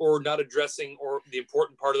or not addressing or the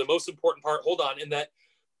important part, or the most important part. Hold on. In that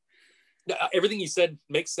everything you said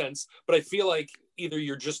makes sense, but I feel like either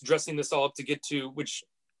you're just dressing this all up to get to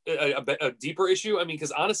a deeper issue. I mean,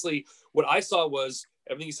 because honestly, what I saw was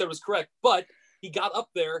everything you said was correct, but he got up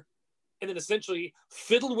there and then essentially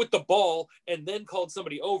fiddled with the ball and then called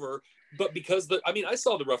somebody over. But because I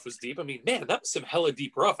saw the rough was deep. I mean, man, that was some hella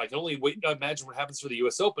deep rough. I can only imagine what happens for the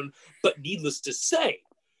U.S. Open. But needless to say,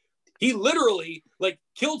 he literally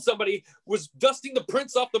killed somebody, was dusting the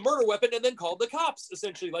prints off the murder weapon, and then called the cops.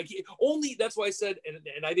 Essentially, that's why I said,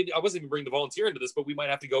 and I wasn't even bringing the volunteer into this, but we might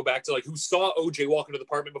have to go back to who saw OJ walk into the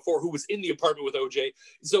apartment before, who was in the apartment with OJ.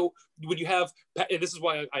 So when you have, and this is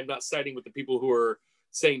why I'm not siding with the people who are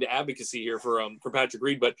saying to advocacy here for Patrick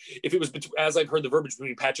Reed, but if it was as I've heard the verbiage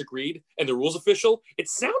between Patrick Reed and the rules official, it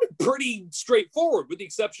sounded pretty straightforward, with the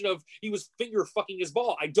exception of he was finger fucking his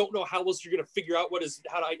ball. I don't know how else you're going to figure out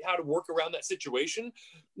how to work around that situation.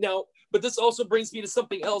 Now, but this also brings me to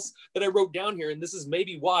something else that I wrote down here, and this is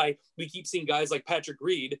maybe why we keep seeing guys like Patrick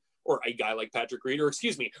Reed, or a guy like Patrick Reed, or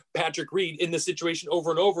excuse me, Patrick Reed in this situation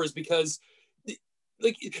over and over, is because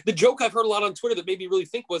like the joke I've heard a lot on Twitter that made me really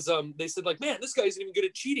think was they said like, man, this guy isn't even good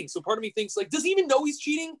at cheating. So part of me thinks like, does he even know he's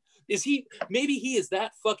cheating? Maybe he is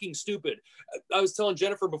that fucking stupid. I was telling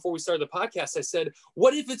Jennifer before we started the podcast, I said,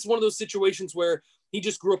 what if it's one of those situations where he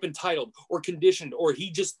just grew up entitled or conditioned, or he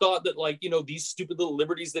just thought that like, these stupid little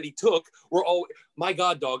liberties that he took were all, my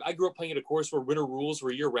God, dog, I grew up playing at a course where winter rules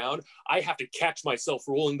were year round. I have to catch myself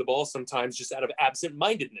rolling the ball sometimes just out of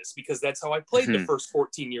absent-mindedness, because that's how I played the first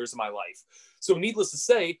 14 years of my life. So needless to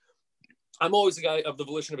say, I'm always a guy of the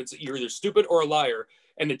volition of you're either stupid or a liar,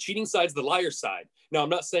 and the cheating side's the liar side. Now, I'm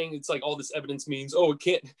not saying it's like all this evidence means, it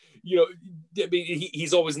can't,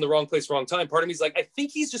 he's always in the wrong place, wrong time. Part of me is like, I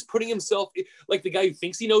think he's just putting himself like the guy who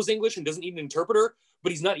thinks he knows English and doesn't need an interpreter,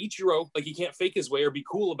 but he's not Ichiro. Like, he can't fake his way or be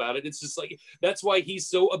cool about it. It's just like, that's why he's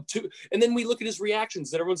so obtuse. And then we look at his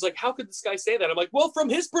reactions and everyone's like, how could this guy say that? I'm like, well, from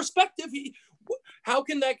his perspective, how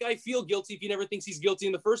can that guy feel guilty if he never thinks he's guilty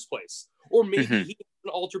in the first place? Or maybe he has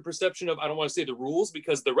an altered perception of, I don't want to say the rules,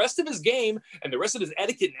 because the rest of his game and the rest of his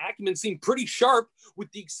etiquette and acumen seem pretty sharp, with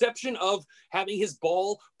the exception of having his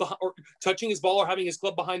ball or touching his ball or having his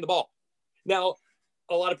club behind the ball. Now,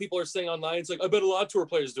 a lot of people are saying online, it's like, I bet a lot of tour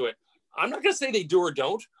players do it. I'm not going to say they do or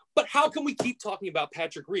don't, but how can we keep talking about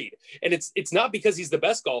Patrick Reed? And it's not because he's the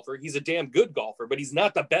best golfer. He's a damn good golfer, but he's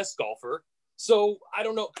not the best golfer. So I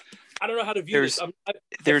don't know how to view this.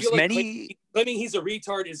 There's many claiming he's a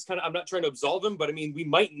retard is kind of, I'm not trying to absolve him, but I mean, we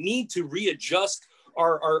might need to readjust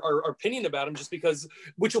our opinion about him, just because,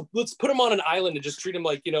 let's put him on an island and just treat him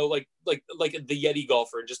like, like the Yeti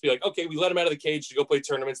golfer, and just be like, okay, we let him out of the cage to go play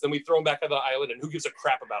tournaments, then we throw him back on the island, and who gives a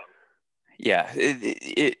crap about him? Yeah,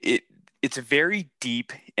 it's a very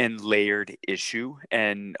deep and layered issue,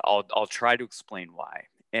 and I'll try to explain why.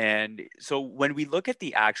 And so when we look at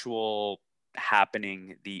the actual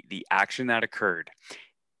happening, the action that occurred,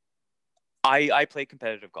 I play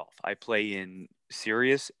competitive golf. I play in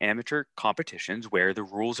serious amateur competitions where the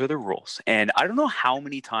rules are the rules. And I don't know how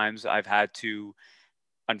many times I've had to,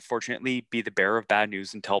 unfortunately, be the bearer of bad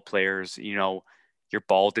news and tell players, your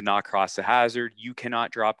ball did not cross the hazard. You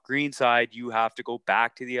cannot drop green side. You have to go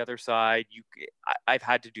back to the other side. I've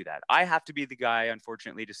had to do that. I have to be the guy,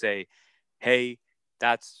 unfortunately, to say, hey,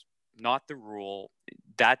 that's not the rule.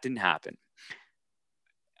 That didn't happen.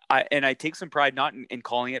 I take some pride not in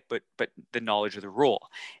calling it, but the knowledge of the rule.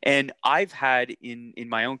 And I've had in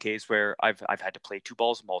my own case where I've had to play two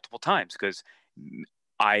balls multiple times because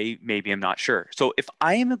I maybe am not sure. So if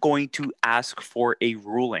I am going to ask for a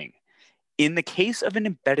ruling in the case of an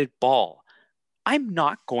embedded ball, I'm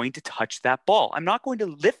not going to touch that ball. I'm not going to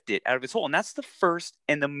lift it out of its hole. And that's the first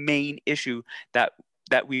and the main issue that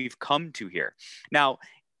we've come to here. Now,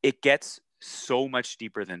 it gets so much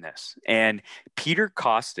deeper than this. And Peter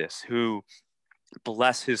Costas, who,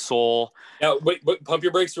 bless his soul. Now, wait, pump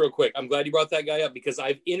your brakes real quick. I'm glad you brought that guy up, because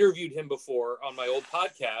I've interviewed him before on my old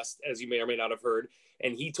podcast, as you may or may not have heard.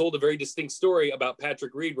 And he told a very distinct story about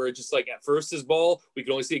Patrick Reed, where it's just like, at first his ball, we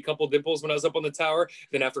could only see a couple of dimples when I was up on the tower.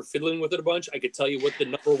 Then after fiddling with it a bunch, I could tell you what the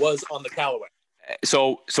number was on the Callaway.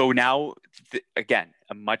 So now, again,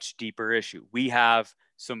 a much deeper issue. We have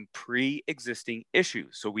some pre-existing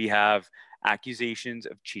issues. So we have accusations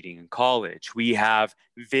of cheating in college. We have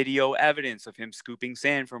video evidence of him scooping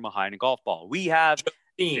sand from behind a golf ball. We have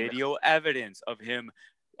video evidence of him,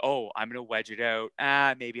 I'm going to wedge it out.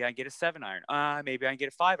 Maybe I can get a 7-iron. Maybe I can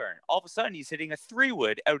get a 5-iron. All of a sudden, he's hitting a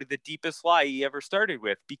 3-wood out of the deepest lie he ever started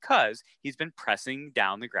with, because he's been pressing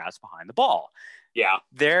down the grass behind the ball. Yeah.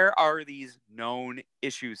 There are these known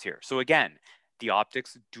issues here. So again, the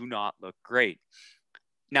optics do not look great.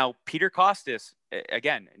 Now, Peter Costas,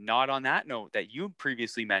 again, not on that note that you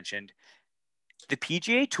previously mentioned, the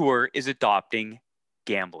PGA Tour is adopting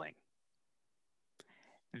gambling.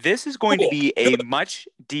 This is going to be a much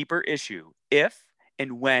deeper issue if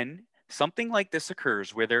and when something like this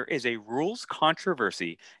occurs, where there is a rules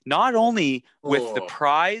controversy, not only with the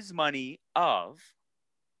prize money of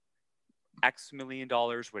X million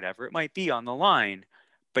dollars, whatever it might be, on the line,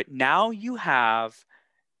 but now you have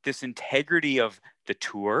this integrity of the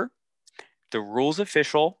tour, the rules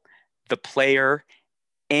official, the player,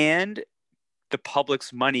 and the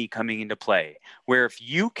public's money coming into play, where if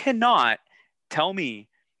you cannot tell me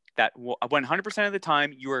that 100% of the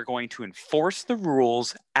time you are going to enforce the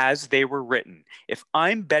rules as they were written. If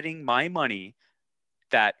I'm betting my money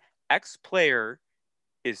that X player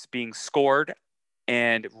is being scored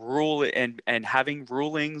and having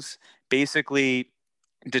rulings basically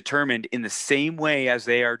determined in the same way as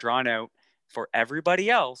they are drawn out for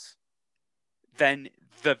everybody else, then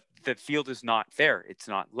the field is not fair. It's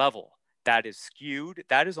not level. That is skewed.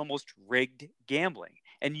 That is almost rigged gambling.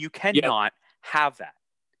 And you cannot have that.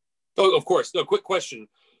 Oh, of course. No, quick question,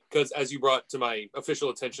 because as you brought to my official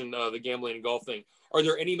attention the gambling and golf thing, are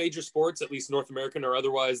there any major sports, at least North American or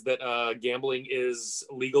otherwise, that gambling is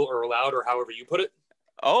legal or allowed, or however you put it?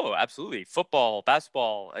 Oh, absolutely. Football,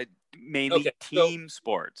 basketball, mainly team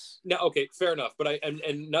sports. Now, okay, fair enough. But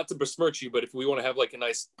and not to besmirch you, but if we want to have like a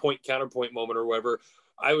nice point counterpoint moment or whatever,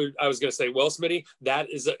 I was going to say, well, Smitty, that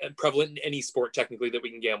is prevalent in any sport technically that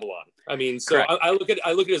we can gamble on. I mean, so I look at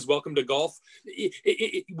it as welcome to golf.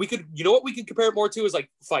 We could, you know what we could compare it more to is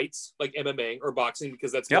like fights, like MMA or boxing,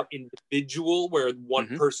 because that's more individual, where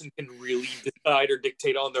one person can really decide or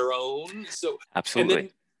dictate on their own. So absolutely. And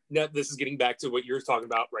then now this is getting back to what you're talking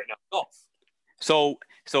about right now, golf. So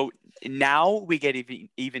now we get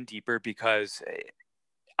even deeper, because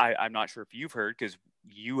I'm not sure if you've heard, because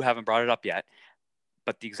you haven't brought it up yet,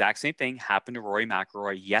 but the exact same thing happened to Rory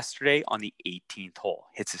McIlroy yesterday on the 18th hole.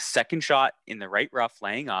 Hits his second shot in the right rough,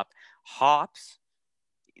 laying up, hops.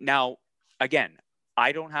 Now, again,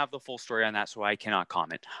 I don't have the full story on that, so I cannot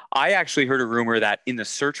comment. I actually heard a rumor that in the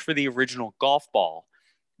search for the original golf ball,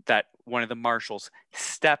 that one of the marshals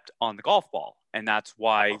stepped on the golf ball, and that's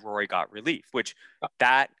why Rory got relief, which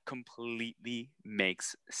that completely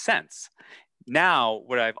makes sense. Now,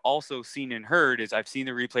 what I've also seen and heard is I've seen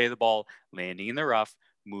the replay of the ball landing in the rough,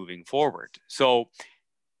 moving forward. So,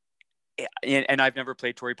 and I've never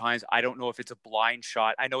played Torrey Pines. I don't know if it's a blind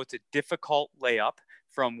shot. I know it's a difficult layup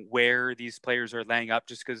from where these players are laying up,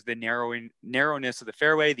 just because the narrowness of the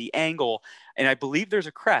fairway, the angle, and I believe there's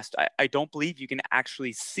a crest. I don't believe you can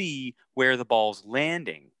actually see where the ball's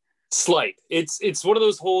landing. Slight. It's one of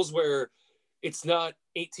those holes where it's not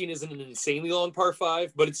 18 isn't an insanely long par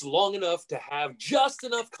 5, but it's long enough to have just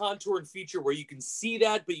enough contour and feature where you can see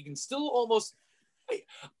that, but you can still almost,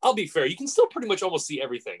 I'll be fair, you can still pretty much almost see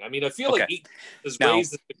everything. I mean, I feel like 18 is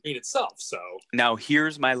raised in the green itself. So now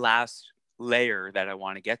here's my last layer that I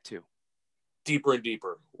want to get to. Deeper and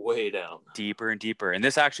deeper, way down. Deeper and deeper. And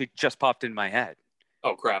this actually just popped in my head.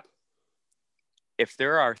 Oh, crap. If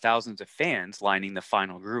there are thousands of fans lining the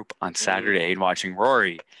final group on Saturday and watching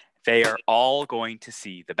Rory, they are all going to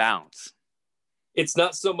see the bounce. It's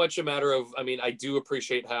not so much a matter of, I mean, I do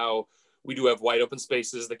appreciate how we do have wide open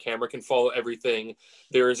spaces. The camera can follow everything.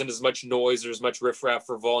 There isn't as much noise or as much riffraff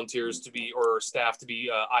for volunteers to be, or staff to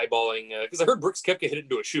be eyeballing. Because I heard Brooks Koepka hit it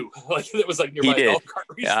into a shoe. Like it was like nearby a golf cart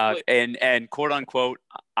recently. And quote unquote,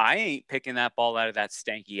 I ain't picking that ball out of that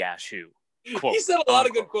stanky ass shoe. Quote, he said a lot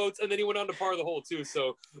of good quotes, and then he went on to par the hole too.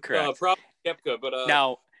 So props to Koepka. But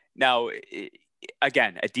now,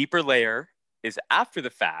 again, a deeper layer is after the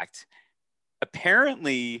fact.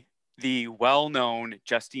 Apparently, the well-known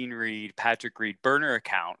Justine Reed, Patrick Reed burner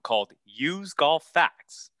account called Use Golf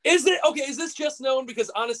Facts. Is it okay? Is this just known? Because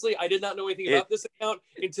honestly, I did not know anything about this account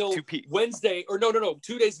until Wednesday, or no,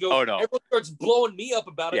 2 days ago. Oh no! Everyone starts blowing me up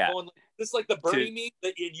about it. Going, "This is like the Bernie meme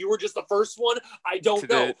that you were just the first one." I don't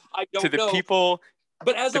know. I don't know. To the people.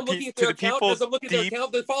 But as I'm looking at their account,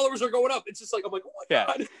 the followers are going up. It's just like, I'm like, oh my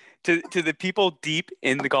God. To the people deep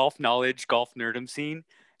in the golf knowledge, golf nerdum scene,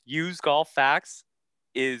 Use Golf Facts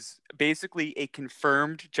is basically a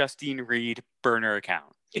confirmed Justine Reed burner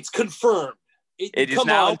account. It's confirmed. It is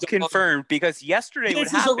now confirmed, because yesterday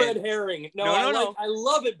this is a red herring. No. I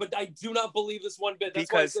love it, but I do not believe this one bit.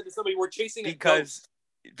 That's why I said to somebody, we're chasing a ghost.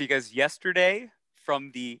 Because yesterday,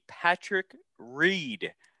 from the Patrick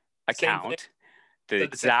Reed account, the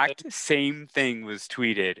exact same thing was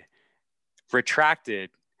tweeted, retracted,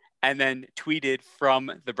 and then tweeted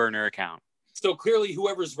from the burner account. So clearly,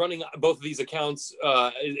 whoever's running both of these accounts,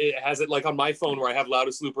 it has it like on my phone where I have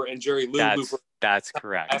Loudest Looper and Jerry Lou Looper. That's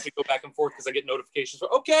correct. I have to go back and forth because I get notifications.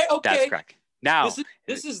 Okay. That's correct. Now,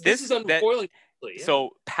 this is unfoiling.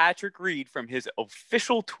 So Patrick Reed, from his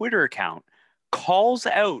official Twitter account, calls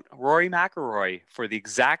out Rory McIlroy for the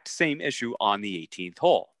exact same issue on the 18th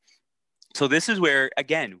hole. So this is where,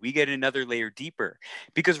 again, we get another layer deeper,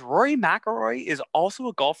 because Rory McIlroy is also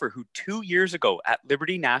a golfer who 2 years ago at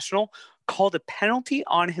Liberty National called a penalty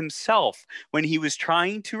on himself when he was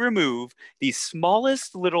trying to remove the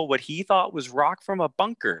smallest little, what he thought was rock from a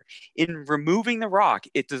bunker. In removing the rock,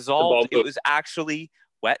 it dissolved. It was actually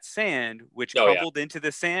wet sand, which crumbled into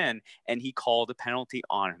the sand, and he called a penalty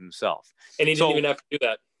on himself. And he didn't even have to do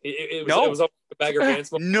that. It No. was a Bagger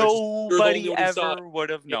Vance moment. Nobody ever would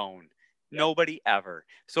have known. Yeah. Nobody ever.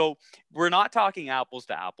 So we're not talking apples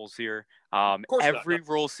to apples here. Every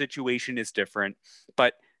role situation is different,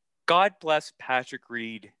 but God bless Patrick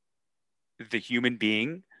Reed, the human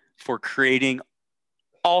being, for creating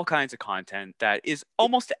all kinds of content that is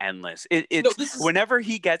almost endless. Whenever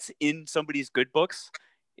he gets in somebody's good books,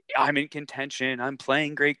 I'm in contention, I'm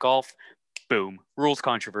playing great golf, boom, rules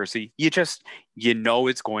controversy. You know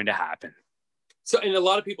it's going to happen. So, and a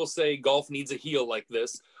lot of people say golf needs a heel like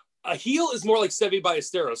this. A heel is more like Seve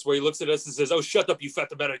Ballesteros, where he looks at us and says, "Oh, shut up, you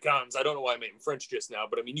fat Americans." I don't know why I made him French just now,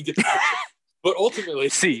 but I mean, you get the picture. But ultimately,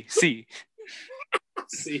 see.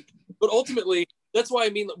 But ultimately, that's why I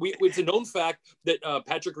mean, it's a known fact that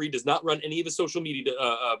Patrick Reed does not run any of his social media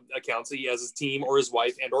accounts. He has his team or his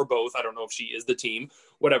wife and or both. I don't know if she is the team,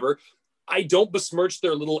 whatever. I don't besmirch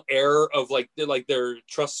their little air of like their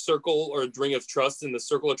trust circle or ring of trust and the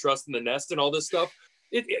circle of trust and the nest and all this stuff.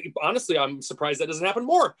 Honestly, I'm surprised that doesn't happen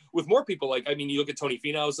more with more people. Like, I mean, you look at Tony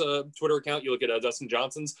Finau's Twitter account, you look at Dustin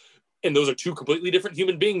Johnson's, and those are two completely different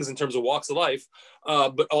human beings in terms of walks of life,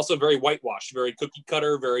 but also very whitewashed, very cookie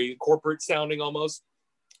cutter, very corporate sounding almost.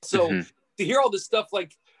 So to hear all this stuff,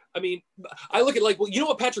 like, I mean, I look at like, well, you know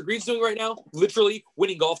what Patrick Reed's doing right now? Literally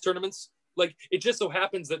winning golf tournaments. Like, it just so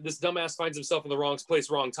happens that this dumbass finds himself in the wrong place,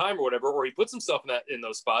 wrong time or whatever, or he puts himself in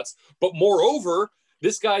those spots. But moreover,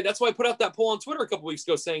 this guy, that's why I put out that poll on Twitter a couple weeks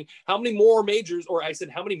ago saying, how many more majors, or I said,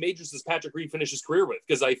 how many majors does Patrick Reed finish his career with?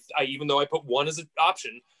 Because I even though I put one as an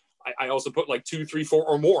option, I also put like 2, 3, 4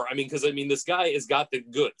 or more. I mean, because I mean, this guy has got the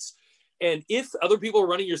goods. And if other people are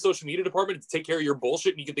running your social media department to take care of your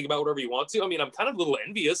bullshit and you can think about whatever you want to, I mean, I'm kind of a little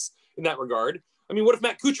envious in that regard. I mean, what if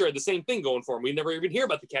Matt Kuchar had the same thing going for him? We never even hear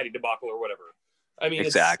about the caddy debacle or whatever. I mean,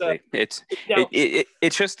 exactly. It's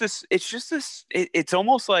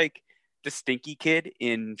almost like the stinky kid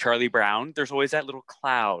in Charlie Brown. There's always that little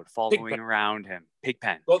cloud following around him.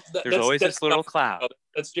 Pigpen. Well, there's always this little cloud.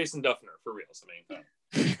 That's Jason Duffner for real. I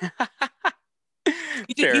mean,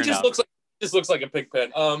 he just looks like a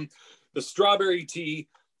pigpen. The strawberry tea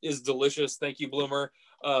is delicious. Thank you, Bloomer.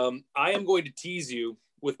 I am going to tease you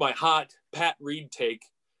with my hot Pat Reed take,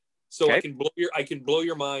 so I can blow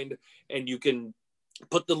your mind, and you can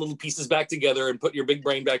put the little pieces back together and put your big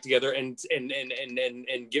brain back together and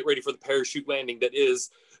get ready for the parachute landing that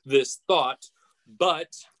is this thought.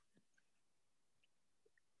 But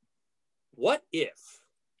what if,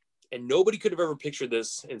 and nobody could have ever pictured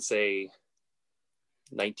this in, say,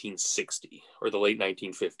 1960 or the late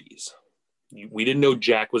 1950s. We didn't know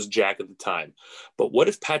Jack was Jack at the time. But what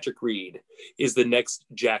if Patrick Reed is the next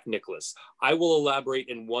Jack Nicklaus? I will elaborate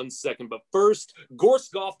in 1 second. But first,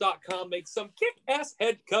 GorseGolf.com makes some kick-ass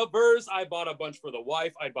head covers. I bought a bunch for the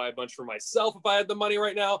wife. I'd buy a bunch for myself if I had the money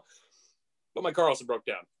right now. But my car also broke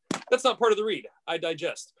down. That's not part of the read. I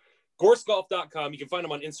digest. GorseGolf.com. You can find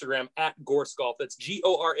him on Instagram at GorseGolf. That's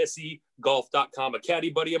GORSE golf.com. A caddy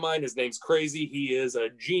buddy of mine. His name's Crazy. He is a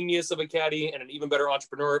genius of a caddy and an even better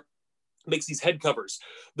entrepreneur. Makes these head covers.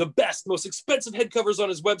 The best, most expensive head covers on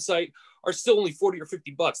his website are still only $40 or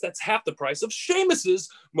 $50. That's half the price of Seamus's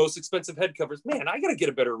most expensive head covers. Man, I got to get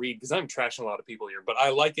a better read because I'm trashing a lot of people here, but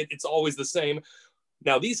I like it. It's always the same.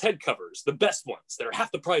 Now, these head covers, the best ones, they're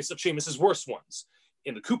half the price of Seamus's worst ones.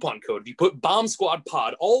 In the coupon code, if you put Bomb Squad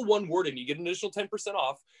Pod, all one word, and you get an additional 10%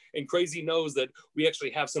 off. And Crazy knows that we actually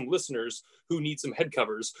have some listeners who need some head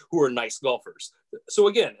covers who are nice golfers. So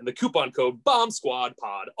again, in the coupon code Bomb Squad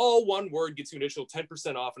Pod, all one word, gets you an additional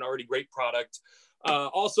 10% off an already great product.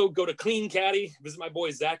 Also, go to Clean Caddy. Visit my boy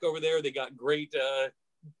Zach over there. They got great.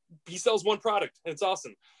 He sells one product, and it's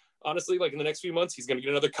awesome. Honestly, like in the next few months, he's going to get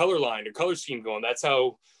another color line or color scheme going. That's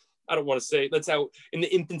how. I don't want to say that's how in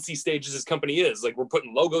the infancy stages his company is. Like, we're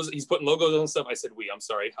putting logos. He's putting logos on stuff. I said, I'm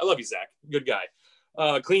sorry. I love you, Zach. Good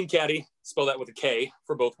guy. Clean Caddy. Spell that with a K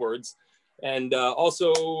for both words. And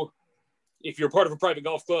also, if you're part of a private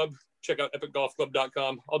golf club, check out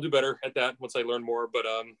epicgolfclub.com. I'll do better at that once I learn more. But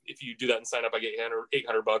if you do that and sign up, I get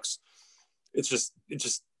 $800. It's just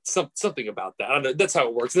something about that. I don't know. That's how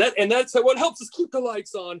it works. And that's what helps us keep the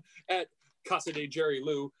lights on at Casa de Jerry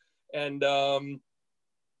Lou. And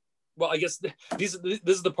well, I guess this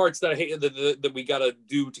is the parts that I hate that we got to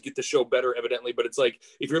do to get the show better, evidently. But it's like,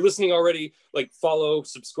 if you're listening already, like, follow,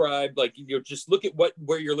 subscribe, like, you know, just look at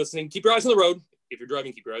where you're listening. Keep your eyes on the road. If you're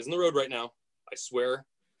driving, keep your eyes on the road right now. I swear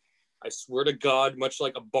to God, much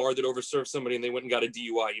like a bar that overserved somebody and they went and got a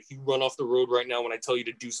DUI. If you run off the road right now when I tell you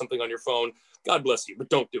to do something on your phone, God bless you, but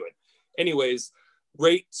don't do it. Anyways,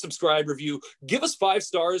 rate, subscribe, review, give us 5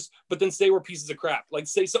 stars, but then say we're pieces of crap. Like,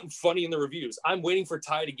 say something funny in the reviews. I'm waiting for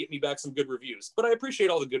Ty to get me back some good reviews, but I appreciate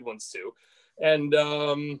all the good ones too. And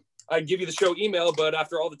I'd give you the show email, but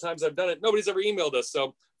after all the times I've done it, nobody's ever emailed us.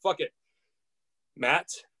 So fuck it. Matt,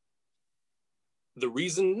 the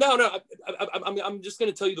reason, I'm just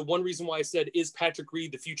going to tell you the one reason why I said, is Patrick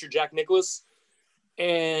Reed the future Jack Nicklaus?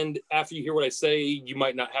 And after you hear what I say, you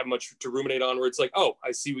might not have much to ruminate on, where it's like, oh,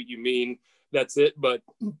 I see what you mean. That's it. But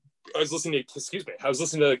I was listening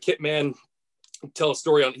to Kit Man tell a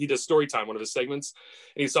story he does story time, one of his segments.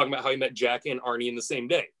 And he's talking about how he met Jack and Arnie in the same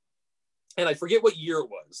day. And I forget what year it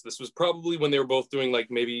was. This was probably when they were both doing like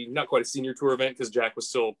maybe not quite a senior tour event, because Jack was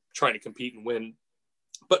still trying to compete and win.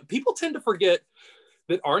 But people tend to forget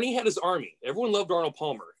that Arnie had his army. Everyone loved Arnold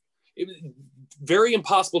Palmer. It was very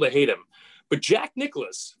impossible to hate him. But Jack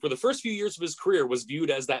Nicklaus, for the first few years of his career, was viewed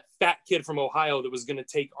as that fat kid from Ohio that was going to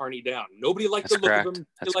take Arnie down. Nobody liked the look of him.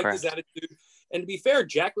 They liked his attitude. And to be fair,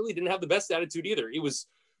 Jack really didn't have the best attitude either. He was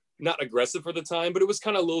not aggressive for the time, but it was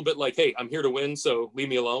kind of a little bit like, hey, I'm here to win, so leave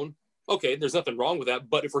me alone. Okay, there's nothing wrong with that.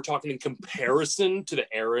 But if we're talking in comparison to the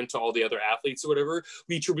era and to all the other athletes or whatever,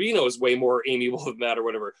 Lee Trevino is way more amiable than that or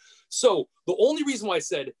whatever. So the only reason why I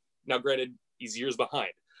said, now granted, he's years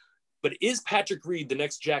behind, but is Patrick Reed the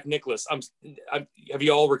next Jack Nicklaus? Have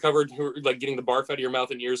you all recovered, like getting the barf out of your mouth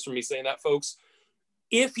and ears from me saying that, folks?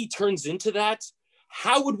 If he turns into that,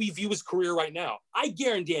 how would we view his career right now? I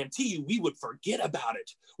guarantee you we would forget about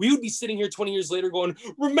it. We would be sitting here 20 years later going,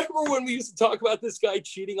 remember when we used to talk about this guy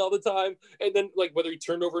cheating all the time? And then like whether he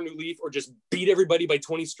turned over a new leaf or just beat everybody by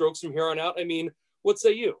 20 strokes from here on out. I mean, what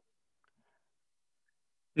say you?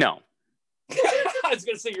 No. I was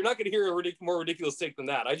going to say, you're not going to hear a more ridiculous take than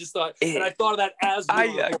that. I just thought, and I thought of that as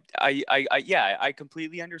I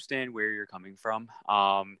completely understand where you're coming from.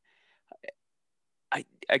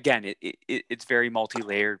 It's very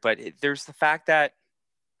multi-layered, but there's the fact that,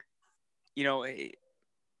 you know,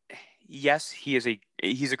 yes, he's a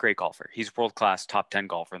great golfer. He's world-class, top 10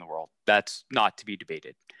 golfer in the world. That's not to be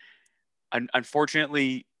debated.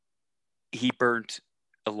 Unfortunately, he burnt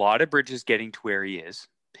a lot of bridges getting to where he is.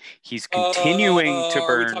 He's continuing to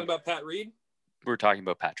burn. Are we talking about Pat Reed? We're talking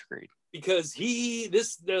about Patrick Reed. Because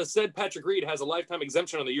said Patrick Reed has a lifetime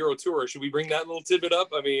exemption on the Euro Tour. Should we bring that little tidbit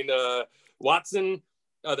up? I mean, Watson,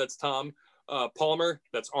 that's Tom. Palmer,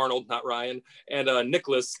 that's Arnold, not Ryan. And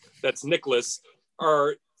Nicklaus, that's Nicklaus,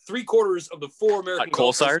 are 3/4 of the 4 American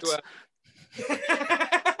golfers.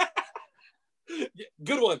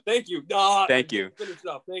 Good one. Thank you. Thank you. Finish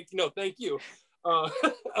off. Thank you.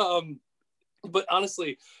 But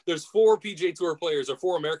honestly, there's 4 PGA Tour players or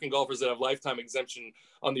 4 American golfers that have lifetime exemption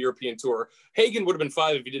on the European Tour. Hagen would have been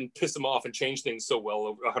 5 if he didn't piss him off and change things so well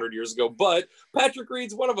over 100 years ago. But Patrick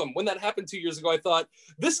Reed's one of them. When that happened 2 years ago, I thought,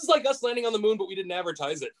 this is like us landing on the moon, but we didn't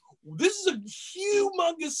advertise it. This is a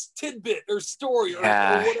humongous tidbit or story or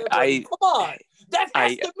whatever. Come on. That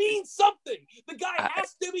has to mean something. The guy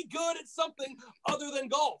has to be good at something other than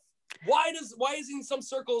golf. Why is he in some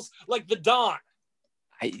circles like the Don?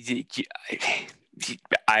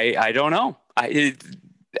 I don't know.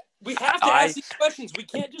 We have to ask these questions. We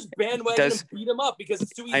can't just bandwagon and beat them up because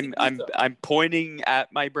it's too easy. I'm pointing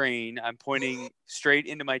at my brain. I'm pointing straight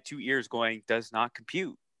into my 2 ears going, does not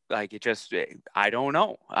compute. Like it just, I don't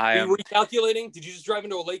know. Are you recalculating? Did you just drive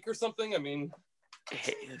into a lake or something? I mean,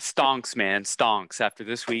 stonks, man, stonks. After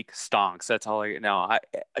this week, stonks. That's all I know.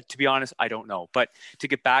 To be honest, I don't know. But to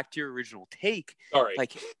get back to your original take, all right.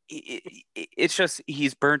 Like it's just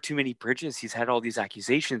he's burned too many bridges. He's had all these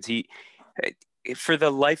accusations. He is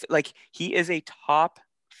a top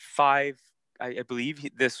 5. I believe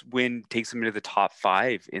this win takes him into the top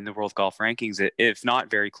 5 in the world golf rankings, if not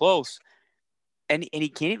very close. And he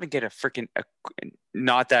can't even get a freaking.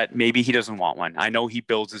 Not that maybe he doesn't want one. I know he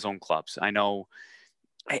builds his own clubs. I know.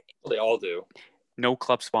 They all do. No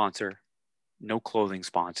club sponsor, no clothing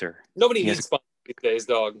sponsor. Nobody needs sponsors these days,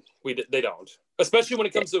 dog. They don't. Especially when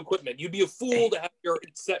it comes to equipment. You'd be a fool to have your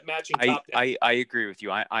set matching top 10. I agree with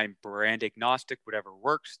you. I'm brand agnostic. Whatever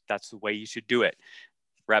works, that's the way you should do it.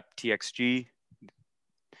 Rep TXG,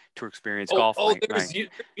 Tour Experience Golf. There's you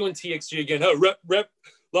and TXG again. Oh, rep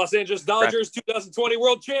Los Angeles Dodgers 2020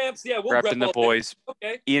 World Champs. Yeah, we'll repping the boys.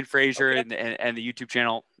 Okay. Ian Fraser and the YouTube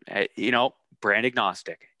channel. Brand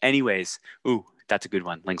agnostic. Anyways, that's a good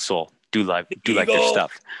one. Link Soul. Do like their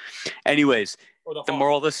stuff. Anyways, the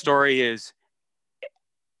moral of the story is,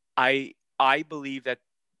 I believe that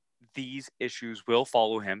these issues will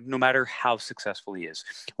follow him no matter how successful he is.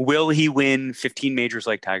 Will he win 15 majors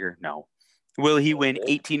like Tiger? No. Will he win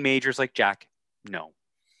 18 majors like Jack? No.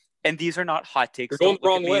 And these are not hot takes. You're going the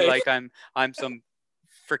wrong way. Like I'm some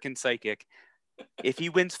freaking psychic. If he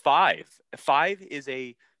wins 5 is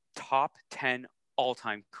a top 10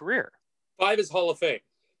 all-time career. 5 is Hall of Fame.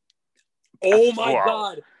 Oh my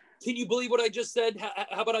God. can you believe what I just said?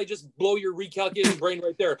 How about I just blow your recalculating brain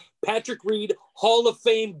right there? Patrick Reed, Hall of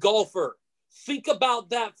Fame golfer. Think about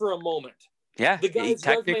that for a moment. Yeah, the guy's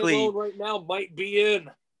technically resume alone right now might be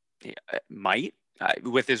in. Might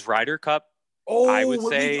with his Ryder Cup. Oh, I would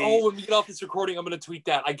say. when we get off this recording, I'm going to tweet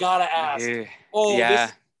that. I gotta ask.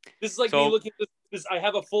 Yeah. This is like me looking at this. I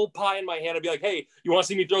have a full pie in my hand. I'd be like, "Hey, you want to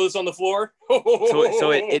see me throw this on the floor?"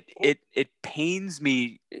 So it pains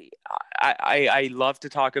me. I love to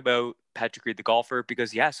talk about Patrick Reed, the golfer,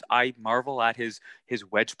 because yes, I marvel at his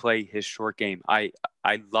wedge play, his short game. I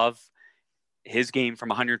love his game from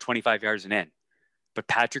 125 yards and in. But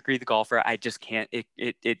Patrick Reed, the golfer, I just can't.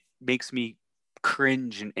 It makes me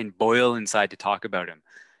cringe and boil inside to talk about him.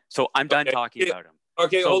 So I'm done talking about him.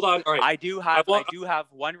 Okay, hold on. All right. I do have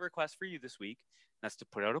one request for you this week. That's to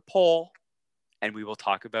put out a poll, and we will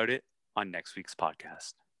talk about it on next week's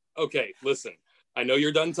podcast. Okay, listen. I know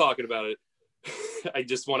you're done talking about it. I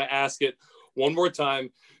just want to ask it one more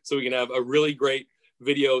time so we can have a really great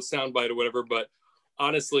video soundbite or whatever. But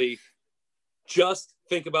honestly, just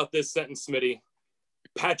think about this sentence, Smitty.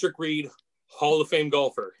 Patrick Reed, Hall of Fame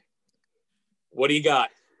golfer. What do you got?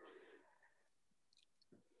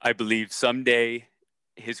 I believe someday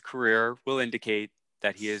his career will indicate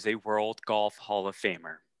that he is a World Golf Hall of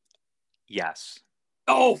Famer. Yes.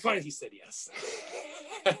 Oh, fine. He said yes.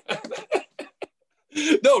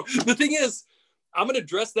 No, the thing is, I'm going to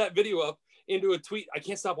dress that video up into a tweet. I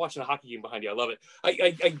can't stop watching a hockey game behind you. I love it.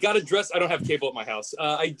 I got to dress. I don't have cable at my house.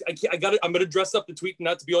 I'm going to dress up the tweet,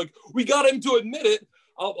 not to be like, we got him to admit it.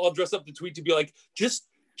 I'll dress up the tweet to be like, just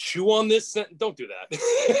chew on this sentence. Don't do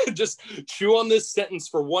that. Just chew on this sentence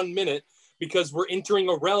for 1 minute, because we're entering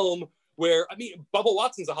a realm where, I mean, Bubba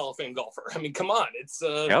Watson's a Hall of Fame golfer. I mean, come on. It's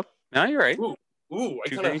Yep. No, you're right. Two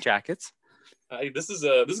green jackets. This is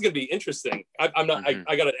gonna be interesting. I'm not. Mm-hmm.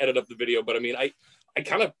 I gotta edit up the video, but I mean, I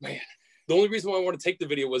kind of, man. The only reason why I want to take the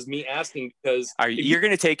video was me asking, because you're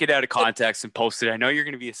going to take it out of context and post it. I know you're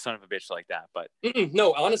going to be a son of a bitch like that, but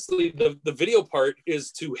no, honestly, the video part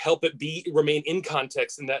is to help it remain in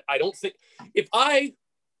context. And that I don't think if I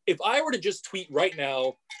were to just tweet right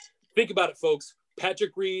now, think about it, folks.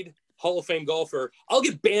 Patrick Reed, Hall of Fame golfer, I'll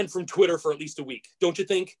get banned from Twitter for at least a week. Don't you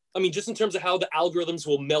think? I mean, just in terms of how the algorithms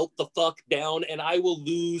will melt the fuck down, and I will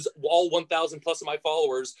lose all 1,000 plus of my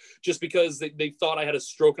followers just because they thought I had a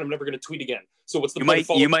stroke and I'm never going to tweet again. So what's the point?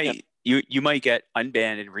 You might get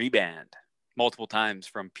unbanned and rebanned multiple times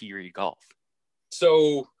from P. Reed Golf.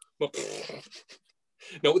 So, no,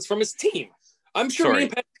 it's from his team. I'm sure me and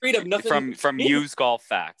Patrick Reed have nothing from Used Golf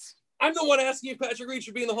Facts. I'm the one asking if Patrick Reed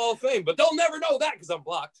should be in the Hall of Fame, but they'll never know that because I'm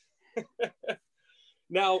blocked.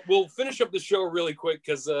 Now, we'll finish up the show really quick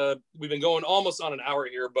because we've been going almost on an hour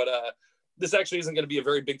here, but this actually isn't going to be a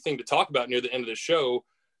very big thing to talk about near the end of the show.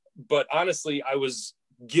 But honestly, I was,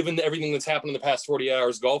 given everything that's happened in the past 40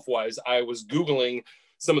 hours golf-wise, I was Googling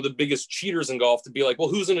some of the biggest cheaters in golf to be like, well,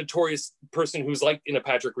 who's a notorious person who's like in a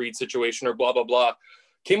Patrick Reed situation or blah, blah, blah.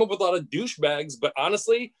 Came up with a lot of douchebags, but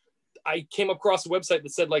honestly, I came across a website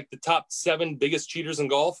that said like the top 7 biggest cheaters in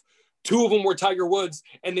golf. 2 of them were Tiger Woods,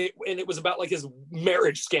 and it was about like his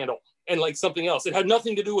marriage scandal and like something else. It had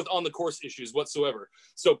nothing to do with on the course issues whatsoever.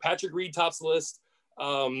 So Patrick Reed tops the list.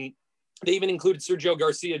 They even included Sergio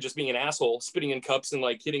Garcia just being an asshole, spitting in cups and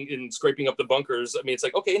like hitting and scraping up the bunkers. I mean, it's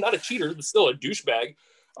like, okay, not a cheater, but still a douchebag.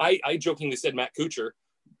 I jokingly said Matt Kuchar,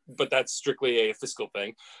 but that's strictly a fiscal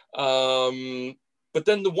thing. But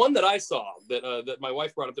then the one that I saw that my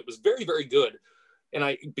wife brought up that was very, very good.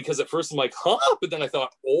 And because at first I'm like, huh? But then I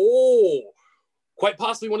thought, quite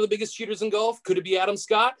possibly one of the biggest cheaters in golf. Could it be Adam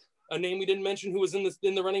Scott? A name we didn't mention who was in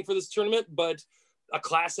the running for this tournament, but a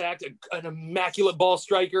class act, an immaculate ball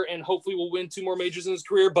striker, and hopefully will win 2 more majors in his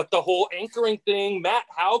career. But the whole anchoring thing, Matt,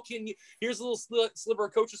 how can you, here's a little sliver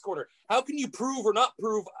of coach's corner. How can you prove or not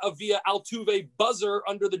prove via Altuve buzzer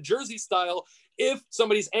under the jersey style if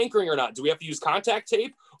somebody's anchoring or not? Do we have to use contact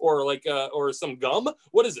tape or or some gum?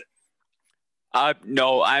 What is it?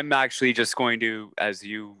 No, I'm actually just going to, as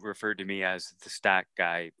you referred to me as the stat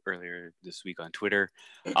guy earlier this week on Twitter,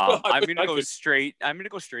 I'm going to go straight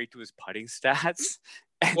to his putting stats.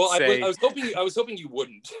 Well, I was hoping you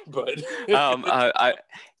wouldn't, but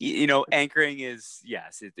anchoring is,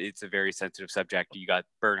 yes, it's a very sensitive subject. You got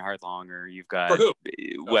Bernhard Longer, you've got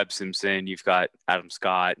Webb Simpson, you've got Adam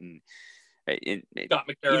Scott, and Scott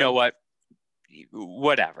McCarron. You know what?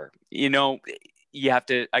 Whatever. You have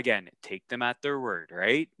to, again, take them at their word,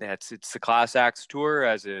 right? It's the Class Acts Tour,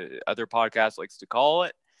 as other podcast likes to call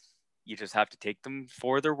it. You just have to take them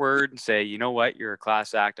for their word and say, you know what, you're a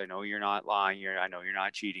class act. I know you're not lying. I know you're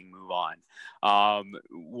not cheating. Move on.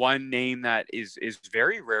 One name that is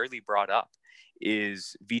very rarely brought up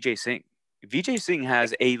is Vijay Singh. Vijay Singh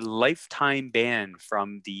has a lifetime ban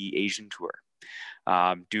from the Asian Tour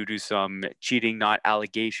due to some cheating, not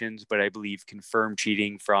allegations, but I believe confirmed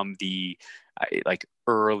cheating from the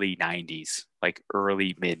early 90s, like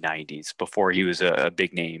early mid 90s, before he was a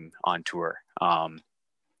big name on tour.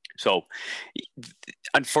 So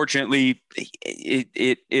unfortunately,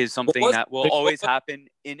 it is something that will always happen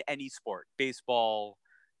in any sport. Baseball,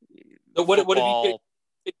 what did he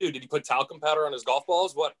do? Did he put talcum powder on his golf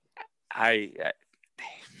balls? What?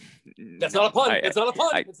 That's not a pun. It's not a pun.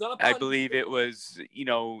 It's not a pun. I believe it was,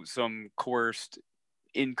 some coerced,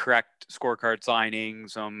 incorrect scorecard signing,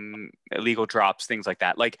 some illegal drops, things like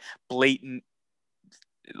that. Like blatant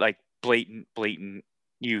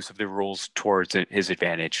use of the rules towards his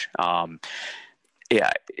advantage. I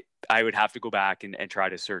would have to go back and try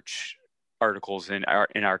to search articles in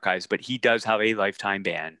archives, but he does have a lifetime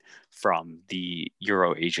ban from the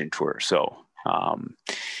Euro Asian Tour. So,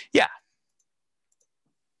 yeah.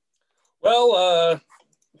 Well,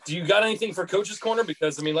 do you got anything for Coach's Corner?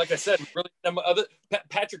 Because, I mean, like I said, really,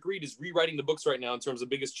 Patrick Reed is rewriting the books right now in terms of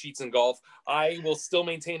biggest cheats in golf. I will still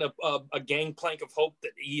maintain a gangplank of hope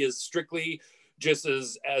that he is strictly just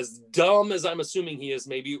as dumb as I'm assuming he is,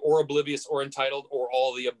 maybe, or oblivious or entitled or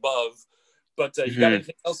all the above. But you got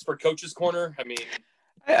anything else for Coach's Corner? I mean,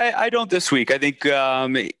 I don't this week. I think,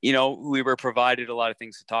 we were provided a lot of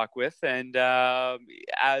things to talk with. And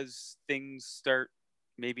as things start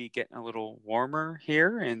maybe getting a little warmer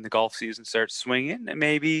here and the golf season starts swinging, and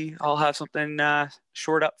maybe I'll have something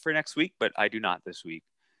short up for next week, but I do not this week.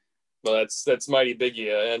 Well, that's mighty big,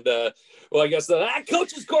 yeah. And, I guess that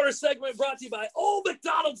Coach's Corner segment brought to you by Old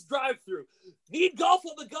McDonald's Drive-Thru. Need golf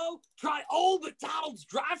on the go? Try Old McDonald's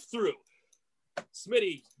Drive-Thru.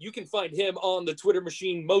 Smitty, you can find him on the Twitter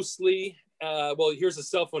machine mostly. Here's his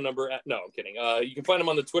cell phone number. No, I'm kidding. You can find him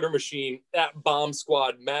on the Twitter machine at Bomb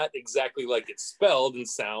Squad Matt, exactly like it's spelled and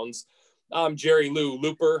sounds. I'm Jerry Lou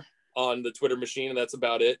Looper on the Twitter machine, and that's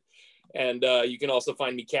about it. And you can also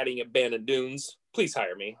find me caddying at Bandon Dunes. Please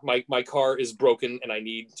hire me. My car is broken, and I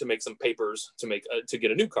need to make some papers to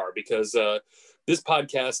get a new car because this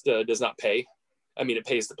podcast does not pay. I mean, it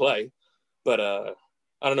pays to play, but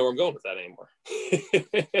I don't know where I'm going with that anymore.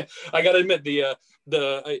 I got to admit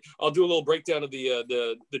I'll do a little breakdown of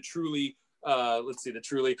the Truly. Let's see, the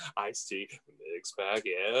Truly iced tea mix pack.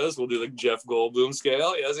 Yes, we'll do the Jeff Goldblum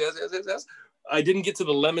scale. Yes. I didn't get to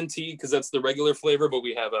the lemon tea because that's the regular flavor, but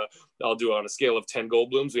we have I'll do on a scale of 10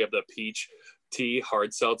 Goldblums. We have the peach tea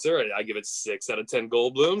hard seltzer. I give it 6 out of 10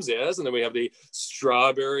 Goldblums. Yes. And then we have the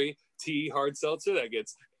strawberry tea hard seltzer that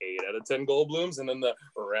gets 8 out of 10 Goldblums. And then the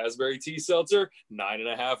raspberry tea seltzer,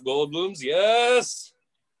 9.5 Goldblums. Yes.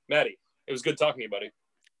 Maddie, it was good talking to you, buddy.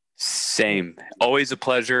 Same. Always a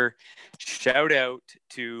pleasure. Shout out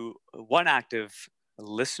to one active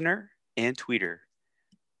listener and tweeter,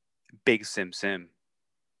 Big Sim.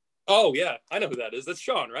 Oh, yeah. I know who that is. That's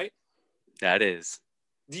Sean, right? That is.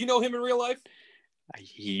 Do you know him in real life?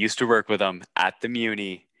 He used to work with him at the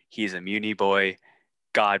Muni. He's a Muni boy.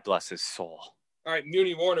 God bless his soul. All right,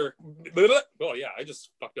 Muni Warner. Oh, yeah, I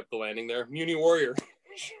just fucked up the landing there. Muni Warrior.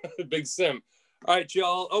 Big Sim. All right,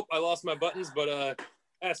 y'all. Oh, I lost my buttons, but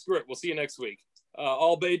screw it. We'll see you next week.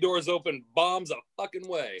 All bay doors open. Bombs a fucking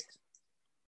way.